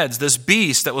 7 heads. This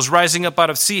beast that was rising up out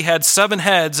of sea had 7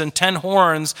 heads and 10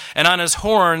 horns, and on his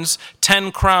horns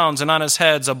 10 crowns, and on his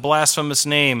heads a blasphemous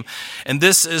name. And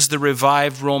this is the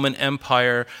revived Roman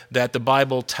Empire that the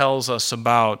Bible tells us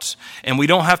about. And we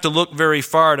don't have to look very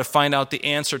far to find out the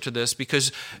answer to this,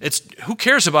 because who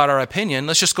cares about our opinion?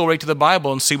 Let's just go right to the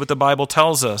Bible and see what the Bible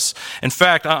tells us. In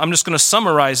fact, I'm just going to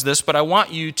summarize this, but I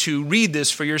want you to read this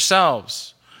for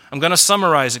yourselves. I'm going to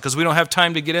summarize it because we don't have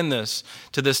time to get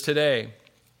to this today.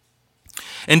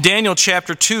 In Daniel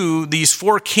chapter 2, these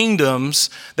 4 kingdoms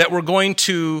that were going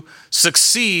to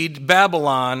succeed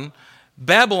Babylon,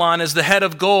 Babylon is the head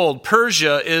of gold.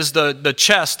 Persia is the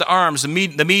chest, the arms, the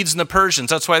Medes and the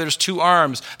Persians. That's why there's 2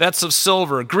 arms. That's of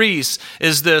silver. Greece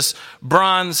is this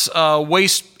bronze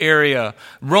waist area.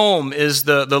 Rome is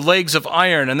the legs of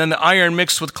iron, and then the iron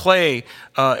mixed with clay,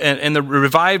 and the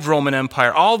revived Roman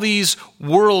Empire. All these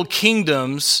world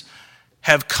kingdoms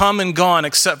have come and gone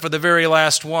except for the very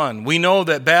last one. We know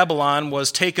that Babylon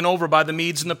was taken over by the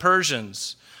Medes and the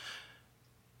Persians.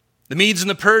 The Medes and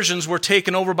the Persians were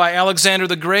taken over by Alexander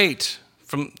the Great,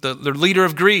 from the leader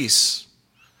of Greece.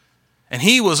 And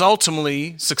he was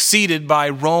ultimately succeeded by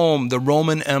Rome, the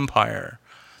Roman Empire.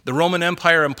 The Roman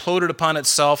Empire imploded upon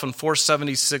itself in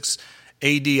 476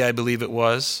 AD, I believe it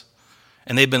was.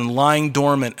 And they've been lying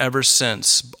dormant ever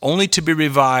since, only to be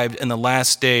revived in the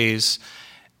last days.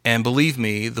 And believe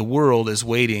me, the world is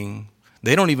waiting.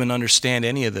 They don't even understand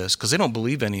any of this because they don't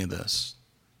believe any of this.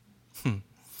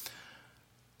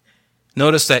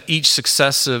 Notice that each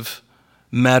successive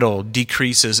metal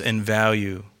decreases in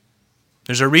value.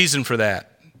 There's a reason for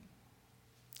that.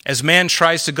 As man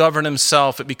tries to govern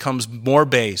himself, it becomes more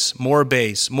base,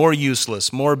 more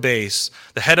useless, more base.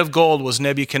 The head of gold was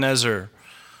Nebuchadnezzar.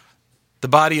 The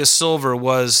body of silver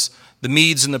was the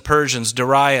Medes and the Persians,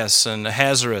 Darius and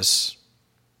Ahasuerus.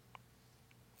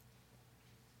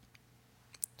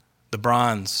 The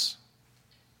bronze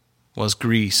was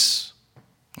Greece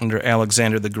under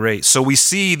Alexander the Great. So we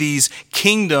see these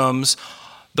kingdoms,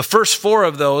 the first 4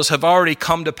 of those have already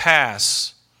come to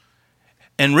pass.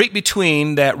 And right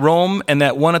between that Rome and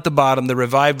that one at the bottom, the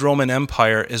revived Roman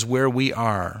Empire, is where we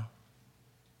are.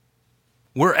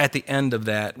 We're at the end of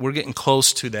that. We're getting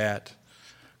close to that.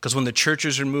 Because when the church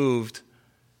is removed,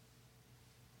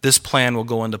 this plan will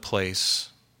go into place.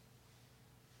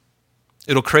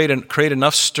 It'll create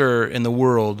enough stir in the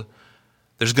world.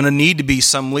 There's going to need to be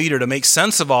some leader to make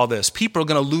sense of all this. People are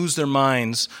going to lose their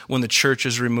minds when the church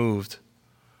is removed.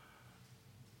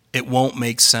 It won't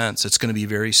make sense. It's going to be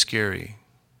very scary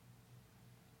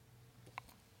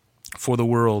for the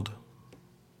world.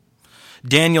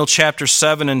 Daniel chapter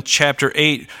 7 and chapter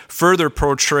 8 further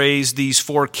portrays these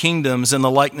four kingdoms in the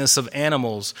likeness of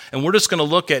animals. And we're just going to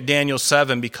look at Daniel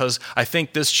 7 because I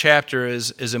think this chapter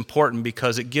is important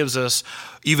because it gives us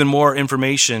even more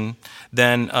information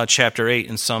than chapter 8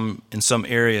 in some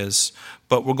areas.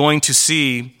 But we're going to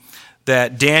see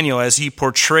that Daniel, as he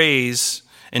portrays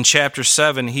in chapter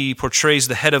 7, he portrays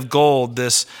the head of gold,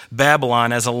 this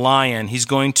Babylon, as a lion. He's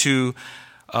going to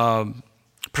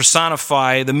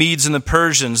personify the Medes and the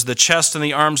Persians, the chest and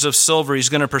the arms of silver. He's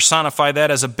going to personify that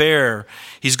as a bear.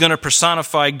 He's going to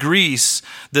personify Greece,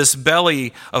 this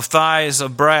belly of thighs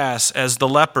of brass, as the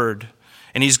leopard.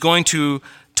 And he's going to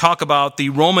talk about the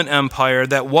Roman Empire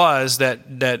that was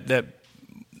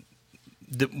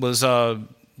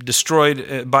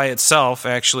destroyed by itself,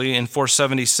 actually, in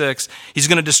 476. He's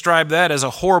going to describe that as a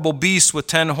horrible beast with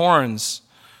 10 horns.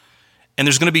 And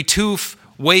there's going to be two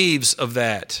waves of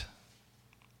that.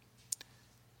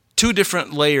 Two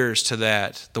different layers to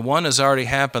that. The one has already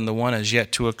happened, the one has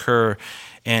yet to occur.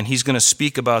 And he's going to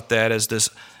speak about that as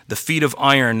the feet of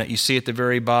iron that you see at the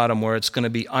very bottom, where it's going to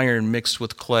be iron mixed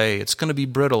with clay. It's going to be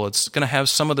brittle. It's going to have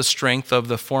some of the strength of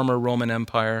the former Roman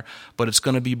Empire, but it's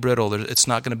going to be brittle. It's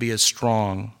not going to be as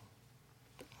strong.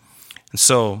 And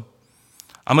so,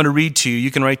 I'm going to read to you.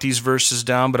 You can write these verses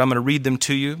down, but I'm going to read them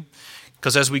to you.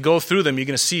 Because as we go through them, you're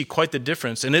going to see quite the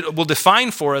difference. And it will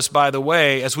define for us, by the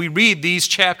way, as we read these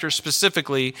chapters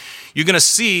specifically, you're going to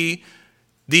see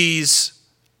these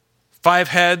 5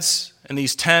 heads and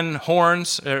these 10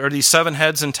 horns, or these 7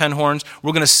 heads and 10 horns.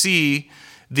 We're going to see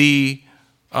those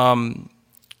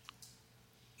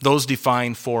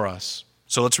defined for us.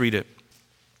 So let's read it.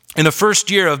 In the first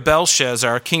year of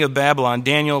Belshazzar, king of Babylon,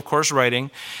 Daniel, of course,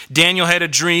 writing, Daniel had a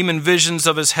dream and visions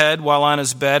of his head while on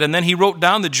his bed, and then he wrote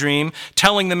down the dream,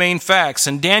 telling the main facts.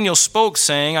 And Daniel spoke,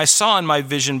 saying, I saw in my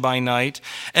vision by night,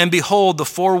 and behold, the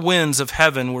 4 winds of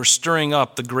heaven were stirring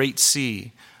up the great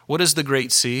sea. What is the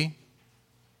great sea?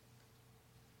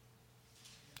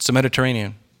 It's the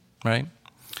Mediterranean, right?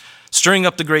 Stirring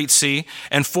up the great sea,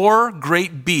 and 4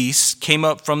 great beasts came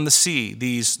up from the sea,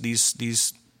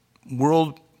 these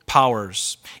world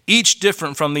powers, each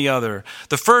different from the other.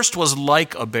 The first was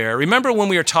like a bear. Remember when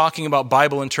we were talking about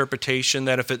Bible interpretation,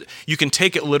 that you can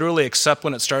take it literally except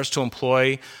when it starts to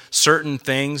employ certain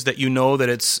things that you know that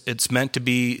it's meant to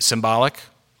be symbolic?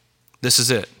 This is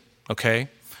it, okay?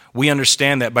 We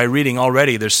understand that by reading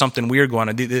already there's something weird going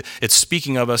on. It's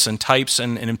speaking of us in types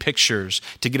and in pictures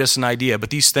to get us an idea, but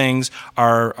these things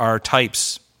are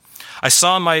types. I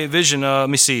saw in my vision,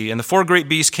 and the 4 great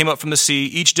beasts came up from the sea,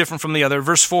 each different from the other.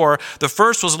 Verse 4, the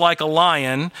first was like a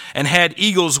lion and had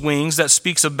eagle's wings, that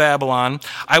speaks of Babylon.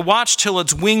 I watched till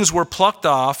its wings were plucked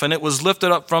off, and it was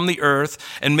lifted up from the earth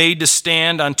and made to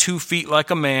stand on 2 feet like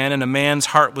a man, and a man's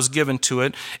heart was given to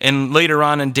it. And later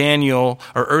on in Daniel,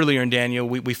 or earlier in Daniel,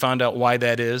 we found out why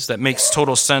that is. That makes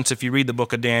total sense if you read the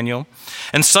book of Daniel.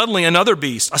 And suddenly another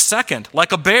beast, a second,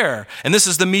 like a bear. And this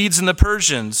is the Medes and the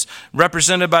Persians,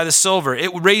 represented by the silver.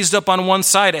 It raised up on one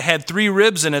side. It had 3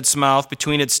 ribs in its mouth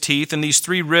between its teeth, and these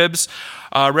 3 ribs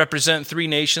represent 3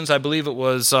 nations. I believe it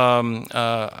was,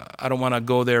 I don't want to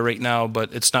go there right now,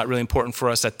 but it's not really important for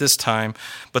us at this time.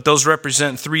 But those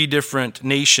represent 3 different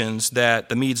nations that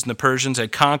the Medes and the Persians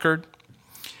had conquered.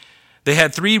 They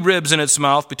had 3 ribs in its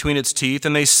mouth between its teeth,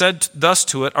 and they said thus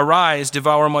to it, Arise,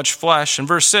 devour much flesh. And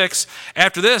verse 6,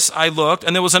 after this I looked,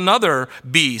 and there was another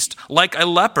beast, like a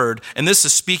leopard. And this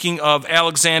is speaking of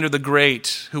Alexander the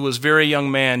Great, who was a very young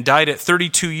man, died at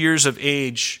 32 years of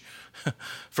age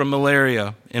from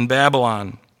malaria in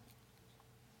Babylon.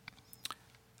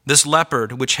 This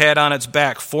leopard, which had on its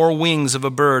back 4 wings of a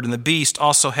bird, and the beast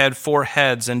also had 4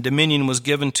 heads, and dominion was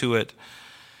given to it.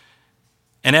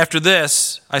 And after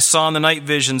this, I saw in the night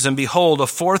visions, and behold, a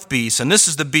 4th beast, and this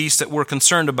is the beast that we're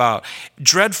concerned about,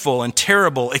 dreadful and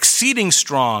terrible, exceeding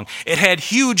strong. It had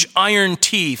huge iron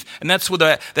teeth, and that's what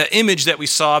the image that we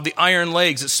saw of the iron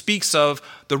legs. It speaks of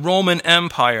the Roman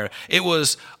Empire. It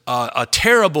was a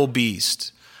terrible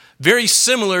beast, very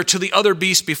similar to the other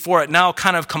beast before it, now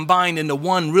kind of combined into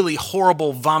one really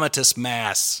horrible vomitous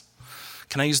mass.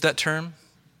 Can I use that term?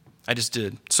 I just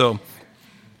did. So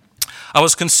I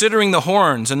was considering the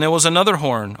horns, and there was another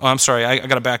horn. Oh, I'm sorry, I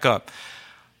got to back up.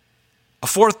 A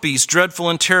fourth beast, dreadful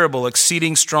and terrible,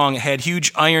 exceeding strong. It had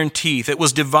huge iron teeth. It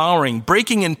was devouring,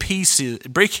 breaking in pieces,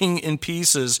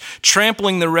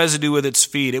 trampling the residue with its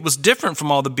feet. It was different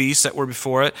from all the beasts that were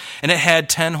before it, and it had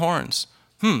 10 horns.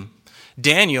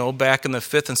 Daniel, back in the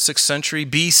 5th and 6th century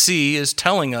BC, is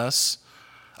telling us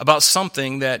about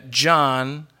something that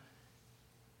John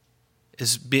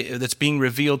that's being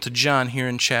revealed to John here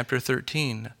in chapter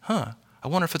 13. I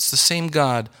wonder if it's the same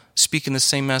God speaking the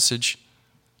same message.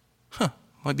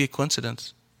 Might be a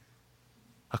coincidence.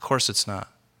 Of course it's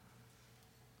not.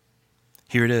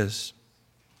 Here it is.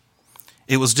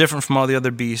 It was different from all the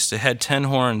other beasts. It had 10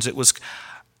 horns.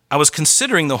 I was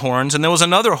considering the horns, and there was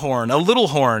another horn, a little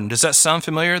horn. Does that sound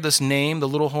familiar, this name, the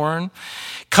little horn?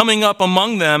 Coming up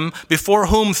among them, before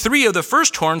whom 3 of the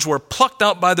first horns were plucked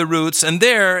out by the roots, and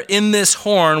there in this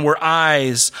horn were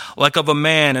eyes like of a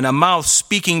man, and a mouth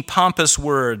speaking pompous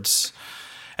words.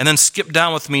 And then skip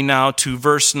down with me now to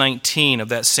verse 19 of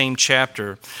that same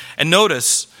chapter. And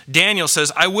notice, Daniel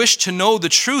says, I wish to know the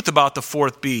truth about the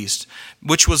fourth beast,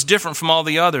 which was different from all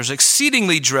the others,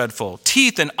 exceedingly dreadful,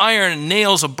 teeth and iron and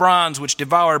nails of bronze, which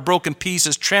devoured broken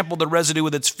pieces, trampled the residue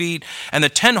with its feet, and the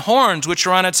 10 horns which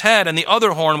are on its head, and the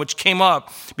other horn which came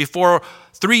up before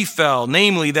 3 fell,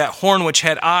 namely that horn which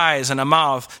had eyes and a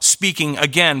mouth, speaking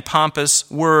again pompous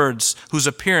words, whose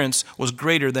appearance was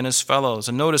greater than his fellows.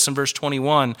 And notice in verse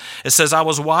 21, it says, I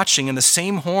was watching, and the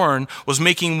same horn was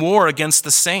making war against the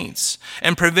saints,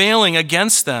 and prevailing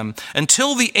against them,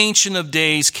 until the Ancient of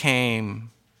Days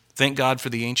came. Thank God for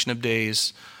the Ancient of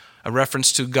Days, a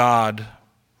reference to God.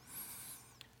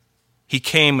 He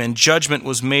came, and judgment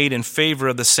was made in favor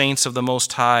of the saints of the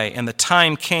Most High, and the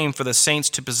time came for the saints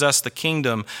to possess the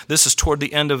kingdom. This is toward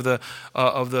the end of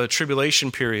the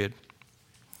tribulation period.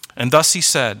 And thus he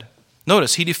said,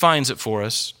 notice, he defines it for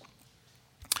us.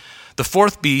 The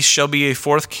fourth beast shall be a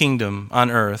fourth kingdom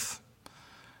on earth,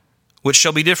 which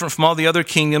shall be different from all the other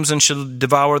kingdoms, and shall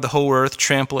devour the whole earth,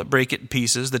 trample it, break it in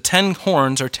pieces. The 10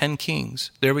 horns are 10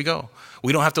 kings. There we go.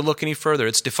 We don't have to look any further.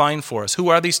 It's defined for us. Who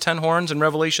are these 10 horns in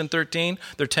Revelation 13?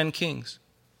 They're 10 kings.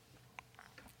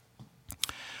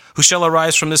 Who shall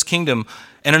arise from this kingdom?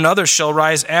 And another shall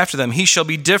rise after them. He shall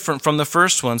be different from the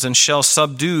first ones, and shall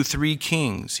subdue 3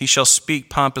 kings. He shall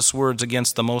speak pompous words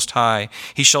against the Most High.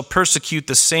 He shall persecute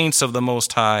the saints of the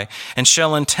Most High, and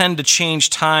shall intend to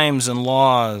change times and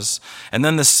laws. And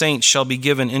then the saints shall be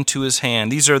given into his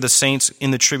hand. These are the saints in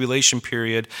the tribulation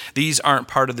period. These aren't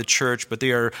part of the church, but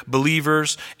they are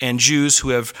believers and Jews who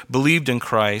have believed in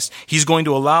Christ. He's going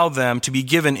to allow them to be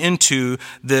given into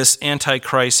this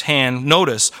Antichrist's hand.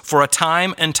 Notice, for a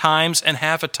time and times and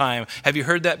half a time. Have you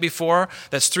heard that before?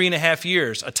 That's 3.5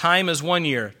 years. A time is 1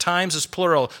 year. Times is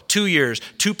plural, 2 years.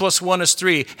 2 plus 1 is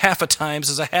 3. Half a times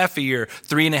is a half a year.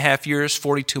 3.5 years,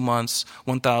 42 months,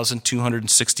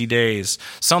 1,260 days.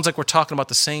 Sounds like we're talking about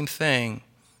the same thing.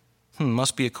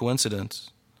 Must be a coincidence.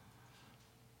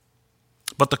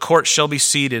 But the court shall be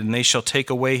seated, and they shall take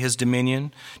away his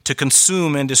dominion, to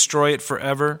consume and destroy it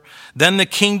forever. Then the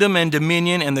kingdom and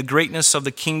dominion and the greatness of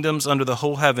the kingdoms under the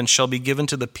whole heaven shall be given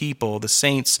to the people, the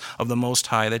saints of the Most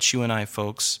High. That's you and I,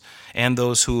 folks, and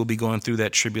those who will be going through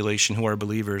that tribulation who are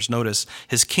believers. Notice,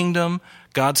 his kingdom,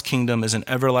 God's kingdom, is an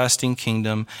everlasting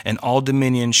kingdom, and all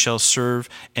dominion shall serve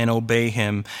and obey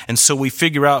him. And so we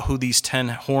figure out who these 10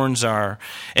 horns are.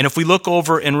 And if we look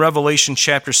over in Revelation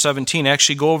chapter 17,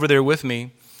 actually go over there with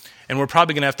me, and we're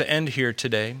probably going to have to end here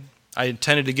today. I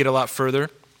intended to get a lot further.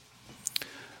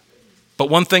 But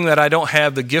one thing that I don't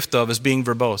have the gift of is being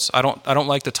verbose. I don't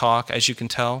like to talk, as you can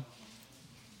tell.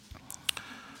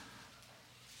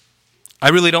 I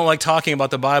really don't like talking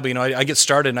about the Bible. You know, I get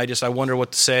started and I wonder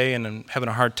what to say, and I'm having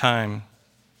a hard time.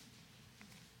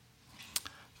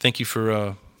 Thank you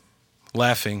for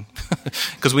laughing,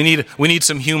 because we need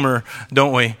some humor,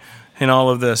 don't we, in all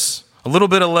of this? A little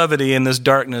bit of levity in this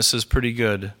darkness is pretty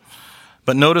good.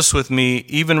 But notice with me,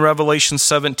 even Revelation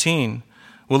 17.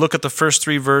 We'll look at the first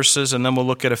 3 verses, and then we'll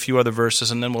look at a few other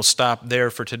verses, and then we'll stop there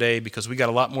for today, because we got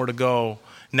a lot more to go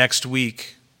next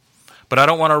week. But I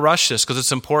don't want to rush this because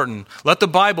it's important. Let the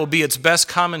Bible be its best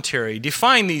commentary.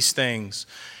 Define these things.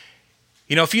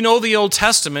 You know, if you know the Old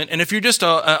Testament, and if you're just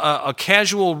a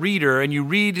casual reader and you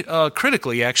read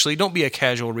critically, actually, don't be a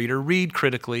casual reader. Read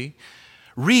critically.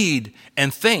 Read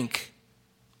and think.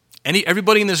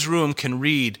 Everybody in this room can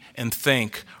read and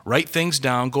think. Write things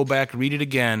down, go back, read it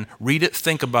again. Read it,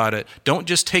 think about it. Don't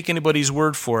just take anybody's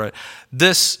word for it.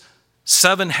 This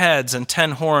 7 heads and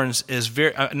 10 horns is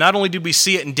very, not only did we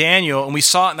see it in Daniel, and we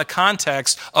saw it in the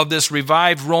context of this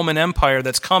revived Roman Empire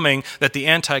that's coming, that the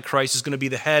Antichrist is going to be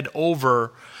the head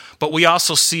over, but we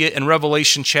also see it in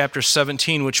Revelation chapter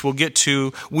 17, which we'll get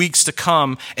to weeks to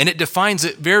come, and it defines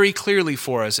it very clearly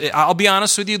for us. I'll be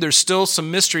honest with you, there's still some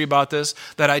mystery about this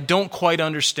that I don't quite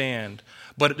understand,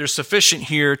 but there's sufficient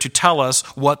here to tell us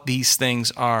what these things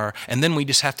are, and then we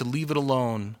just have to leave it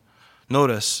alone.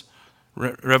 Notice,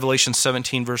 Revelation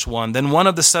 17, verse 1. Then one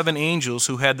of the 7 angels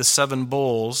who had the 7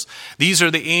 bowls, these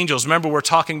are the angels. Remember, we're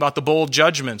talking about the bowl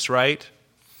judgments, right?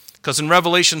 Because in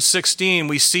Revelation 16,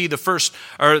 we see the first,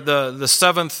 or the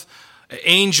 7th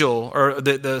angel, or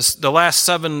the last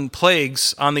 7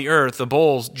 plagues on the earth, the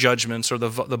bowl judgments, or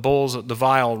the bowls, the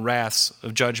vial wraths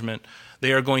of judgment.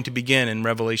 They are going to begin in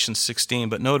Revelation 16.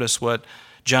 But notice what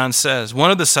John says. One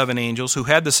of the 7 angels who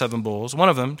had the 7 bowls, one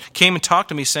of them came and talked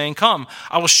to me saying, "Come,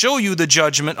 I will show you the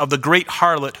judgment of the great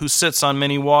harlot who sits on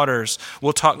many waters."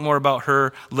 We'll talk more about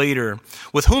her later.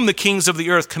 "With whom the kings of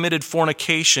the earth committed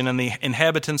fornication, and the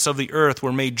inhabitants of the earth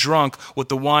were made drunk with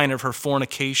the wine of her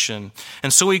fornication.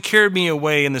 And so he carried me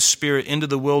away in the spirit into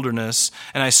the wilderness,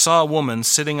 and I saw a woman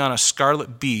sitting on a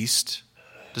scarlet beast."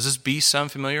 Does this beast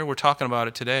sound familiar? We're talking about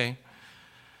it today.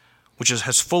 "Which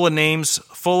has full of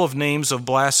names of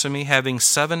blasphemy, having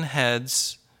 7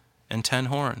 heads and 10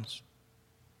 horns."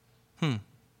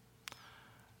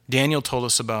 Daniel told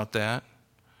us about that.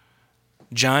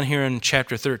 John here in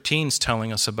chapter 13 is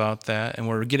telling us about that, and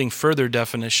we're getting further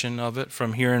definition of it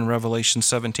from here in Revelation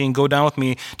 17. Go down with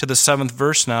me to the 7th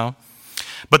verse now.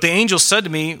 "But the angel said to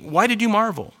me, 'Why did you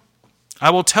marvel? I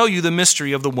will tell you the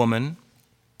mystery of the woman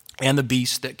and the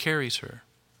beast that carries her,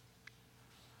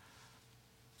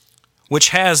 which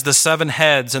has the 7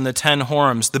 heads and the 10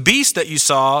 horns. The beast that you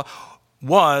saw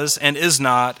was and is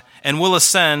not, and will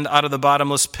ascend out of the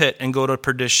bottomless pit and go to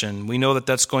perdition." We know that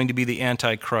that's going to be the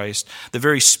Antichrist. The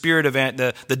very spirit of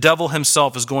the devil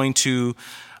himself is going to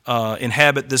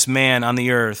inhabit this man on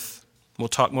the earth. We'll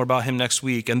talk more about him next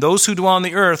week. "And those who dwell on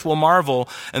the earth will marvel,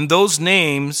 and those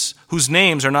names whose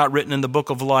names are not written in the book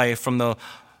of life from the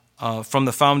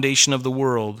foundation of the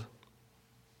world,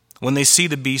 when they see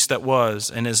the beast that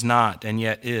was and is not and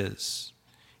yet is.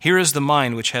 Here is the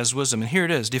mind which has wisdom." And here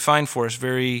it is, defined for us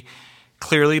very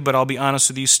clearly, but I'll be honest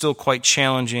with you, still quite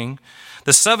challenging.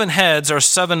 "The 7 heads are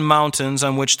 7 mountains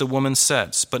on which the woman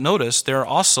sits." But notice, there are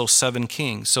also 7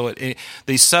 kings. So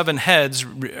these 7 heads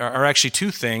are actually 2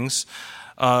 things.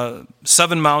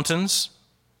 7 mountains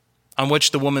on which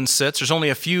the woman sits. There's only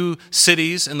a few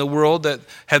cities in the world that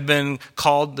have been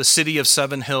called the city of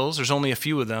 7 hills. There's only a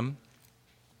few of them.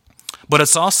 But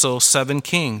it's also 7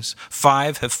 kings.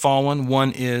 5 have fallen,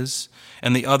 1 is,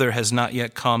 and the other has not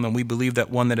yet come. And we believe that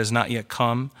one that has not yet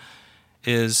come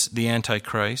is the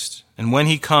Antichrist. And when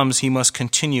he comes, he must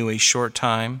continue a short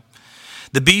time.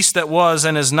 "The beast that was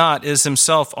and is not is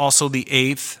himself also the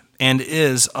 8th, and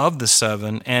is of the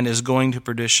 7, and is going to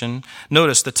perdition."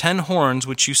 Notice, the 10 horns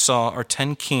which you saw are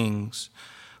 10 kings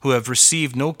who have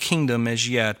received no kingdom as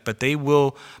yet, but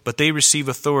they receive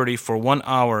authority for 1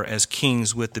 hour as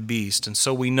kings with the beast. And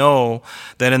so we know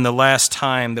that in the last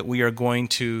time that we are going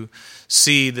to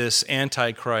see this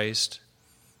Antichrist,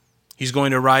 he's going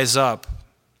to rise up,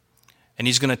 and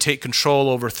he's going to take control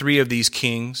over 3 of these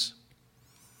kings,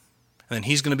 and then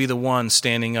he's going to be the one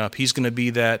standing up. He's going to be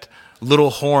that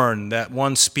little horn, that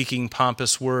one speaking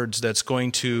pompous words that's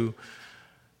going to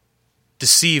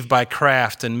deceive by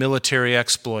craft and military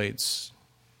exploits.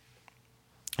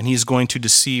 And he's going to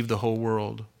deceive the whole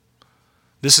world.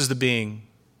 This is the being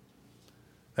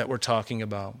that we're talking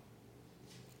about.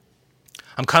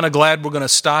 I'm kind of glad we're going to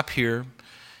stop here,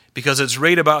 because it's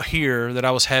right about here that I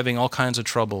was having all kinds of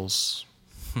troubles.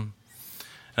 And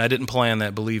I didn't plan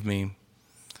that, believe me.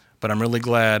 But I'm really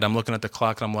glad. I'm looking at the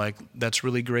clock and I'm like, that's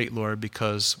really great, Lord,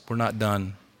 because we're not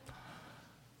done.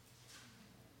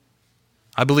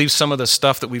 I believe some of the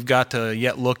stuff that we've got to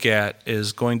yet look at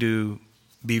is going to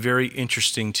be very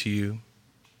interesting to you.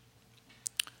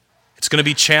 It's going to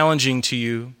be challenging to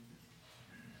you,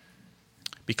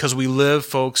 because we live,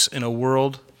 folks, in a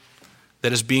world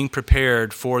that is being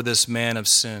prepared for this man of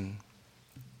sin.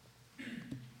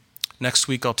 Next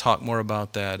week I'll talk more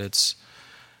about that.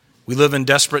 We live in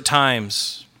desperate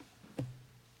times.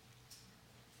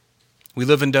 We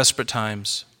live in desperate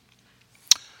times.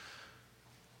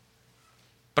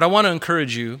 But I want to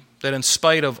encourage you that in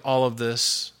spite of all of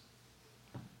this,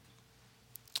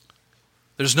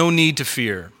 there's no need to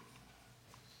fear.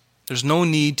 There's no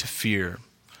need to fear.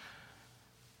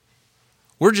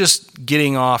 We're just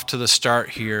getting off to the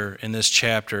start here in this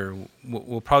chapter.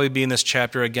 We'll probably be in this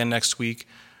chapter again next week.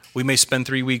 We may spend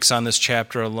 3 weeks on this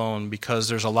chapter alone because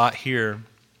there's a lot here.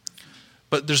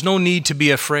 But there's no need to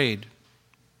be afraid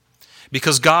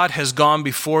because God has gone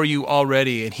before you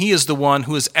already, and He is the one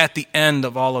who is at the end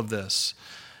of all of this.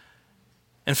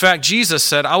 In fact, Jesus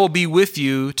said, I will be with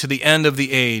you to the end of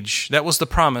the age. That was the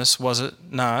promise, was it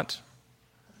not?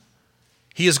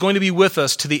 He is going to be with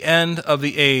us to the end of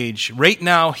the age. Right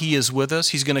now, He is with us.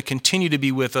 He's going to continue to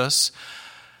be with us.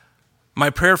 My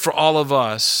prayer for all of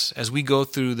us as we go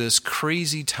through this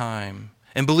crazy time,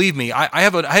 and believe me, I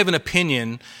have an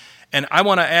opinion, and I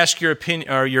want to ask your opinion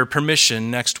or your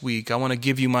permission next week. I want to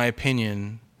give you my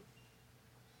opinion.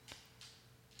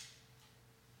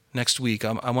 Next week,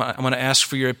 I want to ask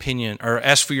for your opinion or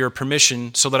ask for your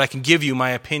permission so that I can give you my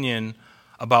opinion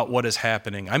about what is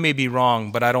happening. I may be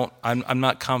wrong, but I'm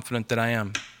not confident that I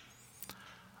am.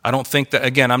 I don't think that,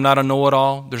 again, I'm not a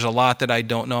know-it-all. There's a lot that I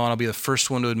don't know, and I'll be the first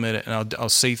one to admit it, and I'll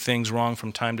say things wrong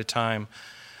from time to time.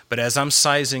 But as I'm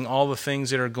sizing all the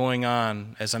things that are going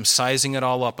on, as I'm sizing it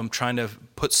all up, I'm trying to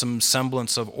put some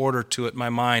semblance of order to it in my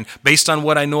mind. Based on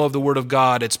what I know of the Word of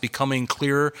God, it's becoming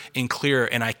clearer and clearer,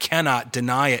 and I cannot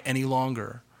deny it any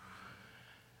longer.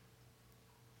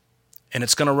 And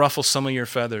it's going to ruffle some of your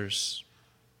feathers.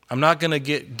 I'm not going to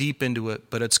get deep into it,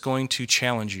 but it's going to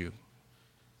challenge you.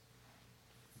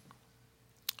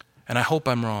 And I hope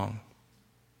I'm wrong.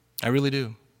 I really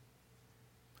do.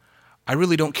 I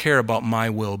really don't care about my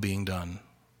will being done.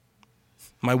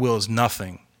 My will is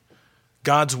nothing.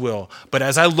 God's will. But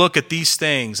as I look at these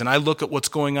things and I look at what's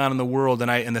going on in the world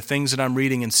and the things that I'm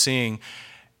reading and seeing,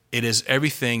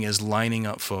 everything is lining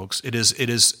up, folks.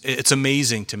 It's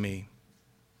amazing to me.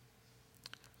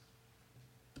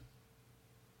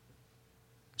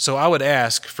 So I would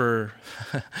ask for,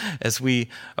 as we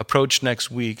approach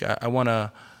next week, I want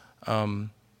to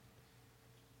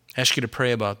ask you to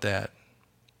pray about that,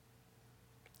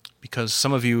 because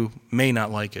some of you may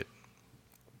not like it,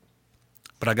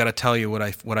 but I got to tell you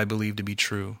what I believe to be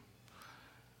true.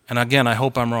 And again, I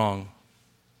hope I'm wrong.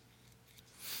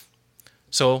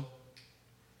 So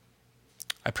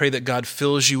I pray that God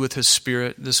fills you with His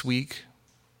Spirit this week.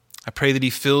 I pray that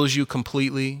He fills you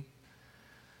completely,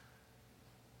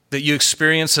 that you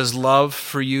experience His love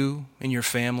for you and your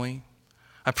family.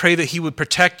 I pray that He would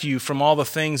protect you from all the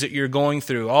things that you're going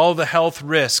through, all the health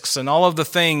risks and all of the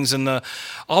things and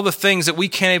all the things that we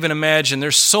can't even imagine.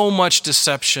 There's so much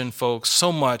deception, folks,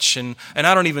 so much. And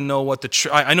I don't even know what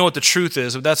I know what the truth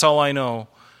is, but that's all I know.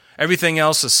 Everything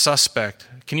else is suspect.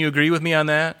 Can you agree with me on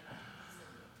that?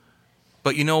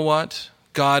 But you know what?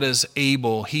 God is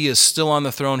able. He is still on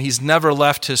the throne. He's never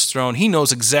left His throne. He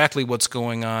knows exactly what's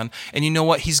going on. And you know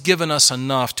what? He's given us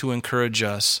enough to encourage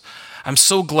us. I'm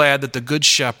so glad that the Good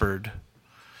Shepherd,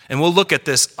 and we'll look at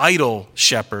this idol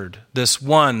shepherd, this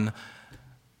one,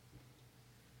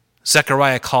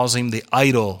 Zechariah calls him the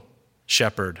idol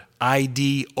shepherd,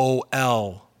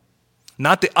 I-D-O-L.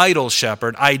 Not the idol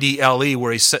shepherd, I-D-L-E,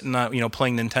 where he's sitting,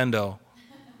 playing Nintendo.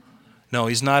 No,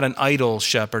 he's not an idol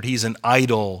shepherd. He's an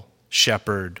idol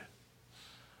shepherd.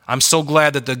 I'm so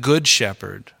glad that the Good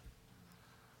Shepherd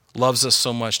loves us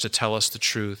so much to tell us the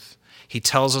truth. He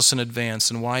tells us in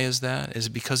advance. And why is that? Is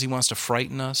it because He wants to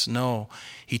frighten us? No.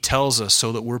 He tells us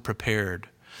so that we're prepared,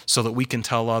 so that we can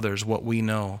tell others what we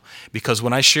know. Because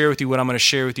when I share with you what I'm going to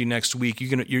share with you next week,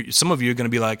 some of you are going to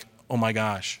be like, oh my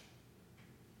gosh.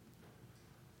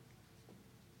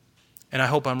 And I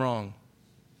hope I'm wrong.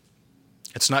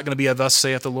 It's not going to be a thus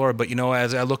saith the Lord, but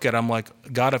as I look at it, I'm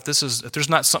like, God, if there's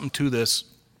not something to this,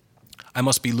 I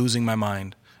must be losing my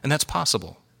mind. And that's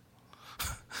possible.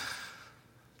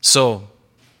 So,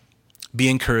 be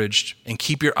encouraged and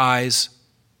keep your eyes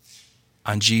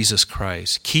on Jesus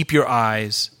Christ. Keep your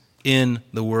eyes in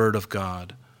the Word of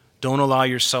God. Don't allow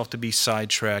yourself to be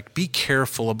sidetracked. Be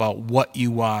careful about what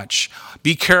you watch.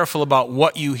 Be careful about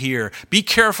what you hear. Be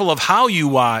careful of how you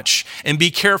watch, and be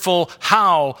careful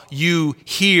how you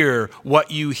hear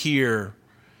what you hear.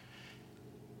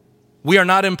 We are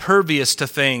not impervious to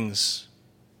things.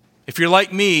 If you're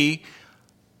like me,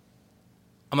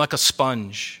 I'm like a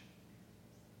sponge.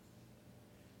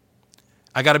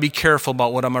 I got to be careful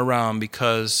about what I'm around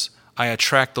because I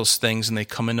attract those things and they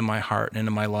come into my heart and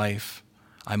into my life.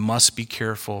 I must be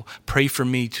careful. Pray for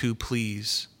me too,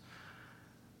 please.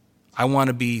 I want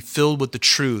to be filled with the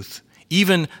truth,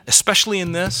 especially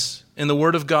in the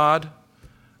Word of God,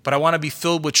 but I want to be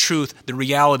filled with truth, the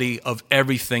reality of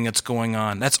everything that's going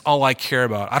on. That's all I care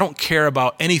about. I don't care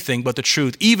about anything but the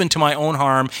truth, even to my own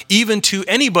harm, even to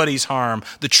anybody's harm.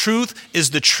 The truth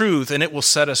is the truth, and it will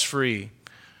set us free.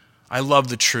 I love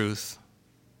the truth.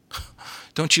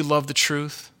 Don't you love the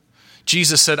truth?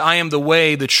 Jesus said, I am the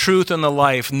way, the truth, and the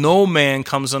life. No man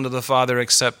comes unto the Father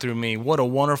except through me. What a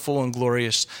wonderful and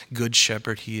glorious good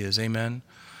shepherd he is. Amen.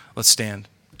 Let's stand.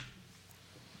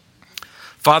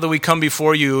 Father, we come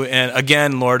before you and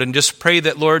again, Lord, and just pray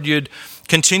that, Lord, you'd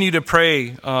continue to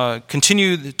pray,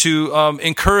 continue to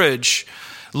encourage,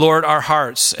 Lord, our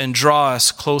hearts and draw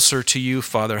us closer to you,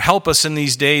 Father. Help us in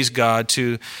these days, God,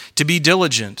 to be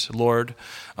diligent, Lord,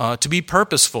 to be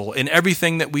purposeful in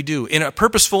everything that we do,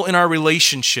 purposeful in our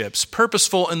relationships,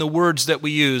 purposeful in the words that we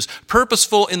use,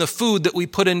 purposeful in the food that we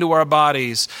put into our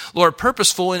bodies, Lord,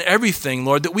 purposeful in everything,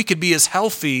 Lord, that we could be as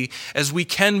healthy as we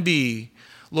can be,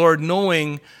 Lord,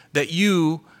 knowing that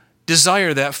you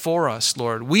desire that for us,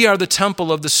 Lord. We are the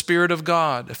temple of the Spirit of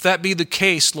God. If that be the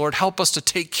case, Lord, help us to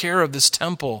take care of this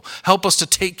temple. Help us to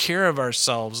take care of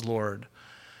ourselves, Lord.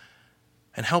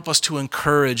 And help us to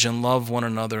encourage and love one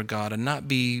another, God, and not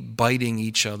be biting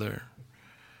each other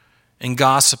and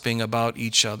gossiping about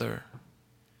each other.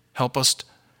 Help us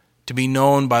to be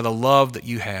known by the love that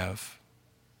you have.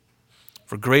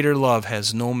 For greater love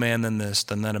has no man than this,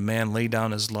 than that a man lay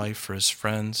down his life for his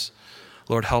friends.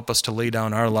 Lord, help us to lay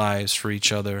down our lives for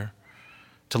each other,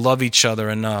 to love each other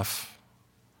enough,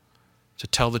 to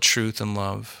tell the truth in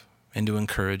love, and to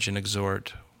encourage and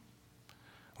exhort.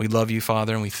 We love you,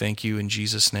 Father, and we thank you in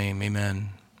Jesus' name. Amen.